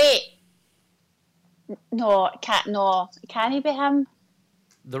 Wait. No, can't. No, can he be him?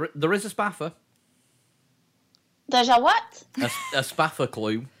 There is a spaffer. There's a what? A spaffer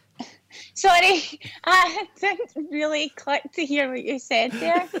clue. Sorry, I didn't really click to hear what you said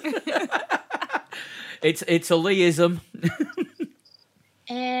there. It's a Leeism.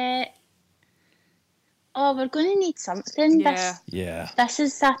 Oh, we're going to need something. Yeah. Yeah. This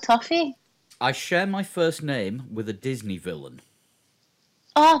is a toughie. I share my first name with a Disney villain.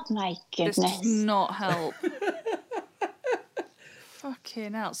 Oh my This goodness. does not help.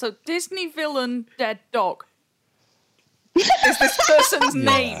 Fucking hell. So Disney villain dead dog is this person's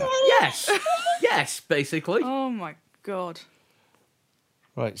name. Yes. Yes, basically. Oh my God.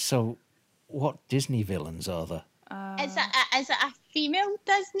 Right, so what Disney villains are there? Is it a female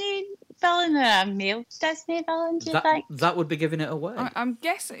Disney villain or a male Disney villain, do you think? That would be giving it away. I'm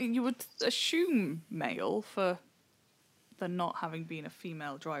guessing you would assume male for there not having been a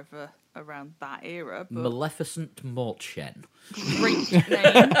female driver around that era, but Maleficent Mortchen. great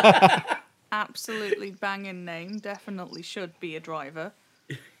name. Absolutely banging name. Definitely should be a driver.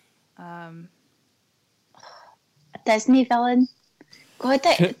 A Disney villain. God,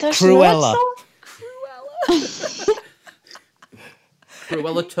 there's Cruella. lots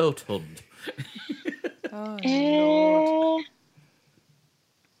Cruella Toadhund. Oh, of- Lord.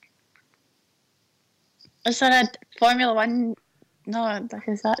 Is there a Formula One? No,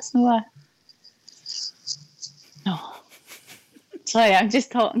 because that's not a... No. Sorry, I'm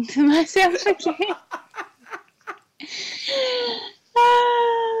just talking to myself again.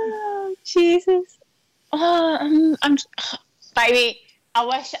 Oh, Jesus. Oh, by the way, I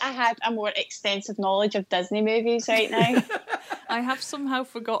wish I had a more extensive knowledge of Disney movies right now. I have somehow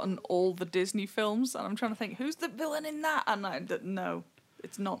forgotten all the Disney films, and I'm trying to think who's the villain in that, and no,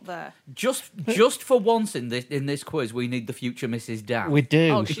 it's not there. Just for once in this quiz, we need the future Mrs. Dan. We do,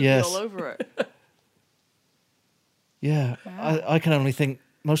 Oh, she'd yes. be all over it. Yeah, I can only think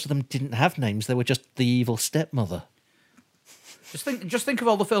most of them didn't have names. They were just the evil stepmother. Just think of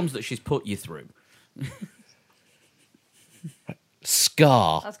all the films that she's put you through.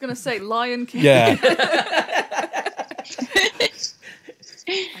 Scar. I was going to say Lion King. Yeah.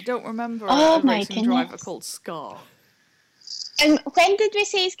 I don't remember Oh, a my racing driver goodness. called Scar. And when did we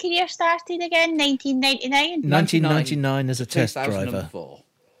say his career started again? 1999? 1999 as a test driver. 2004.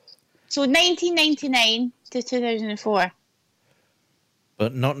 So 1999 to 2004.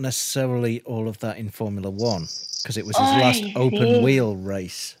 But not necessarily all of that in Formula One, because it was his Oy last vey. open wheel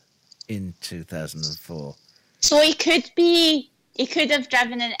race in 2004. So he could have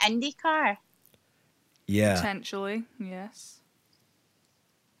driven an Indy car. Yeah. Potentially, yes.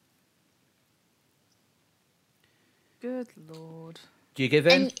 Good Lord. Do you give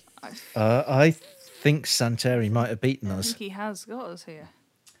in? And I think Santeri might have beaten I us. think he has got us here.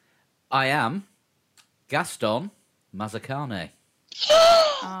 I am Gaston Mazzacane.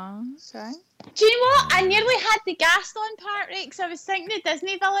 Okay. do you know what? I nearly had the Gaston part right because I was thinking of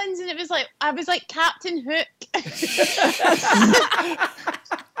Disney villains and it was like, I was like Captain Hook.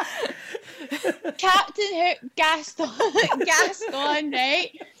 Captain Hook, Gaston, right?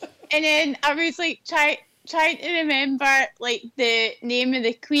 And then I was like trying to remember like the name of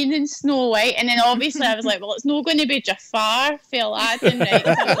the Queen in Snow White, and then obviously I was like, well, it's not going to be Jafar for Aladdin, right?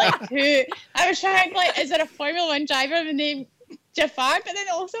 So I was like, who? I was trying like, is there a Formula One driver with the name Jafar? But then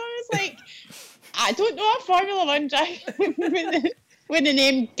also I was like, I don't know a Formula One driver with the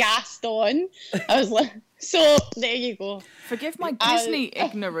name Gaston. I was like, so there you go. Forgive my Disney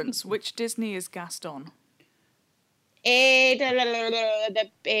ignorance. Which Disney is Gaston? The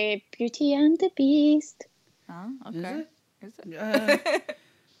Beauty and the Beast. Oh, okay. Is it?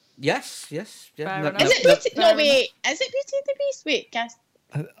 Yes. Fair No, enough. no, Is it no, Beauty? fair No, wait. Is it Beauty and the Beast? Wait,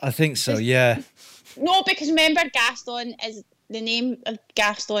 I think so, yeah. No, because remember, Gaston is the name of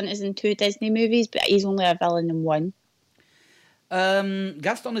Gaston is in 2 Disney movies, but he's only a villain in 1.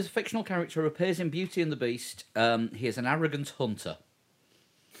 Gaston is a fictional character who appears in Beauty and the Beast. He is an arrogant hunter.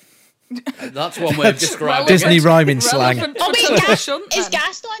 That's one way of describing Disney it. rhyming slang. Relevant Oh wait, to Shunt, is then.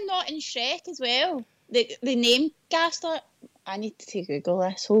 Gaston not in Shrek as well? The name Gaston. I need to Google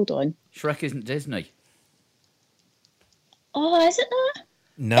this. Hold on. Shrek isn't Disney. Oh, is it not?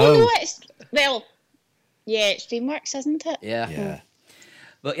 No. Oh no, it's it's DreamWorks, isn't it? Yeah. Yeah.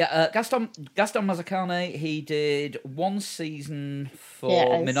 But yeah, Gaston Mazzacane, he did one season for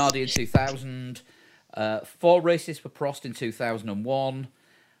Yeah, it is. Minardi in 2000, 4 races for Prost in 2001,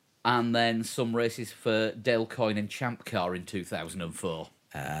 and then some races for Dale Coyne and Champ Car in 2004.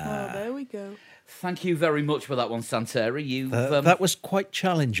 Oh, there we go. Thank you very much for that one, Santeri. That was quite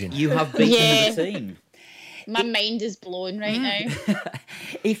challenging. You have beaten Yeah. the team. My mind is blown right now.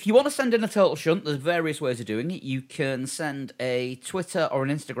 If you want to send in a total shunt, there's various ways of doing it. You can send a Twitter or an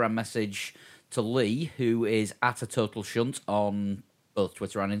Instagram message to Lee, who is at a total shunt on both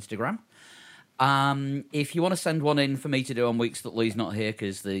Twitter and Instagram. If you want to send one in for me to do on weeks that Lee's not here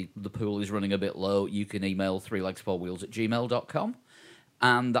because the pool is running a bit low, you can email 3legs4wheels@gmail.com.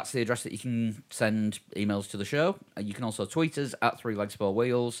 And that's the address that you can send emails to the show. You can also tweet us at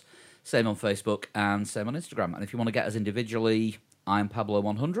 3legs4wheels. Same on Facebook and same on Instagram. And if you want to get us individually, I'm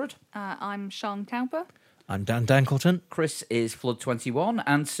Pablo100. I'm Sean Cowper. I'm Dan Dankleton. Chris is Flood21.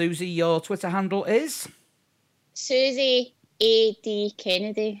 And Susie, your Twitter handle is? Susie A.D.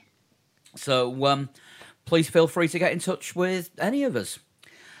 Kennedy. So please feel free to get in touch with any of us.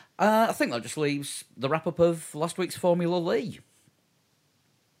 I think that just leaves the wrap-up of last week's Formula Lee,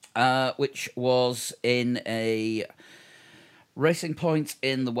 which was in a racing point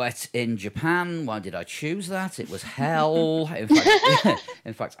in the wet in Japan. Why did I choose that? It was hell.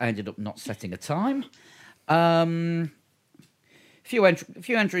 In fact, I ended up not setting a time. Few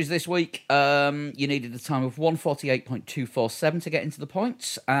entries this week. You needed a time of 1:48.247 to get into the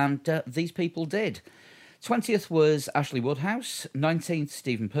points, and these people did. 20th was Ashley Woodhouse. 19th,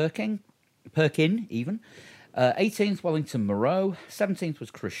 Stephen Perkin even. 18th, Wellington Moreau. 17th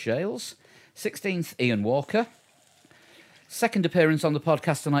was Chris Shales. 16th, Ian Walker. Second appearance on the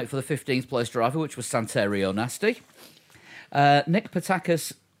podcast tonight for the 15th place driver, which was Santerio Nasty. Nick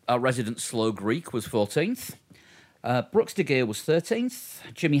Patakis, our resident slow Greek, was 14th. Brooks de Geer was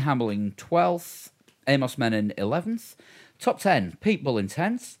 13th. Jimmy Hamling, 12th. Amos Menon, 11th. Top 10, Pete Bull in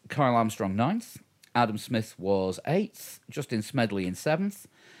 10th. Kyle Armstrong, 9th. Adam Smith was 8th. Justin Smedley in 7th.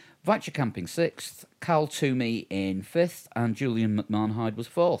 Vacher Camping, 6th. Carl Toomey in 5th. And Julian McMahon-Hyde was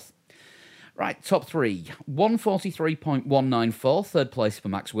 4th. Right, top 3. 143.194, third place for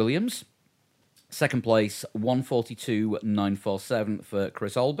Max Williams. Second place, 142.947 for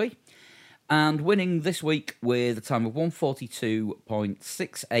Chris Olby. And winning this week with a time of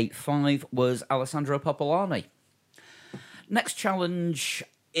 142.685 was Alessandro Popolani. Next challenge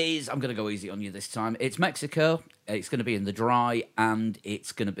is, I'm going to go easy on you this time. It's Mexico, it's going to be in the dry, and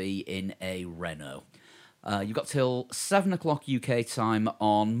it's going to be in a Renault. You've got till 7 o'clock UK time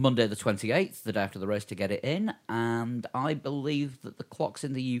on Monday the 28th, the day after the race, to get it in. And I believe that the clocks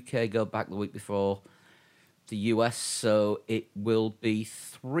in the UK go back the week before the US, so it will be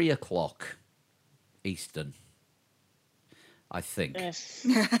 3 o'clock Eastern, I think.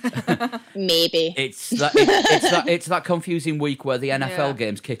 Maybe. It's that confusing week where the NFL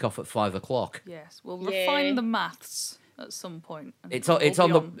games kick off at 5 o'clock. Yes, we'll Yeah. refine the maths at some point. and It's it'll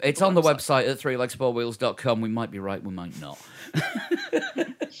on be the website at 3legs4wheels.com. We might be right, we might not.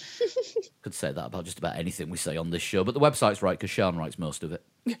 Could say that about just about anything we say on this show, but the website's right because Sean writes most of it.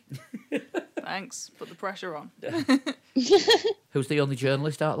 Thanks. Put the pressure on. Who's the only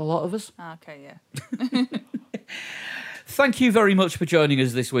journalist out of the lot of us? Okay, yeah. Thank you very much for joining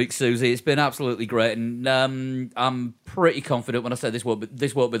us this week, Susie. It's been absolutely great, and I'm pretty confident when I say this won't be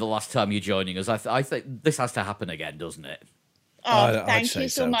the last time you're joining us. I think this has to happen again, doesn't it? Oh, I'd thank say you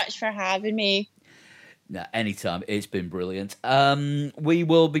so so. much for having me. No, anytime. It's been brilliant. We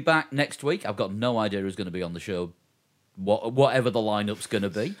will be back next week. I've got no idea who's going to be on the show, whatever the lineup's going to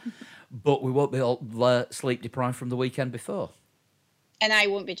be, but we won't be all sleep deprived from the weekend before. And I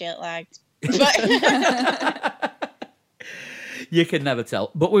won't be jet lagged. But You can never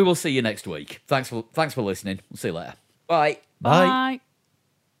tell. But we will see you next week. Thanks for listening. We'll see you later. Bye. Bye.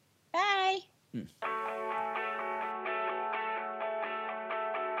 Bye. bye.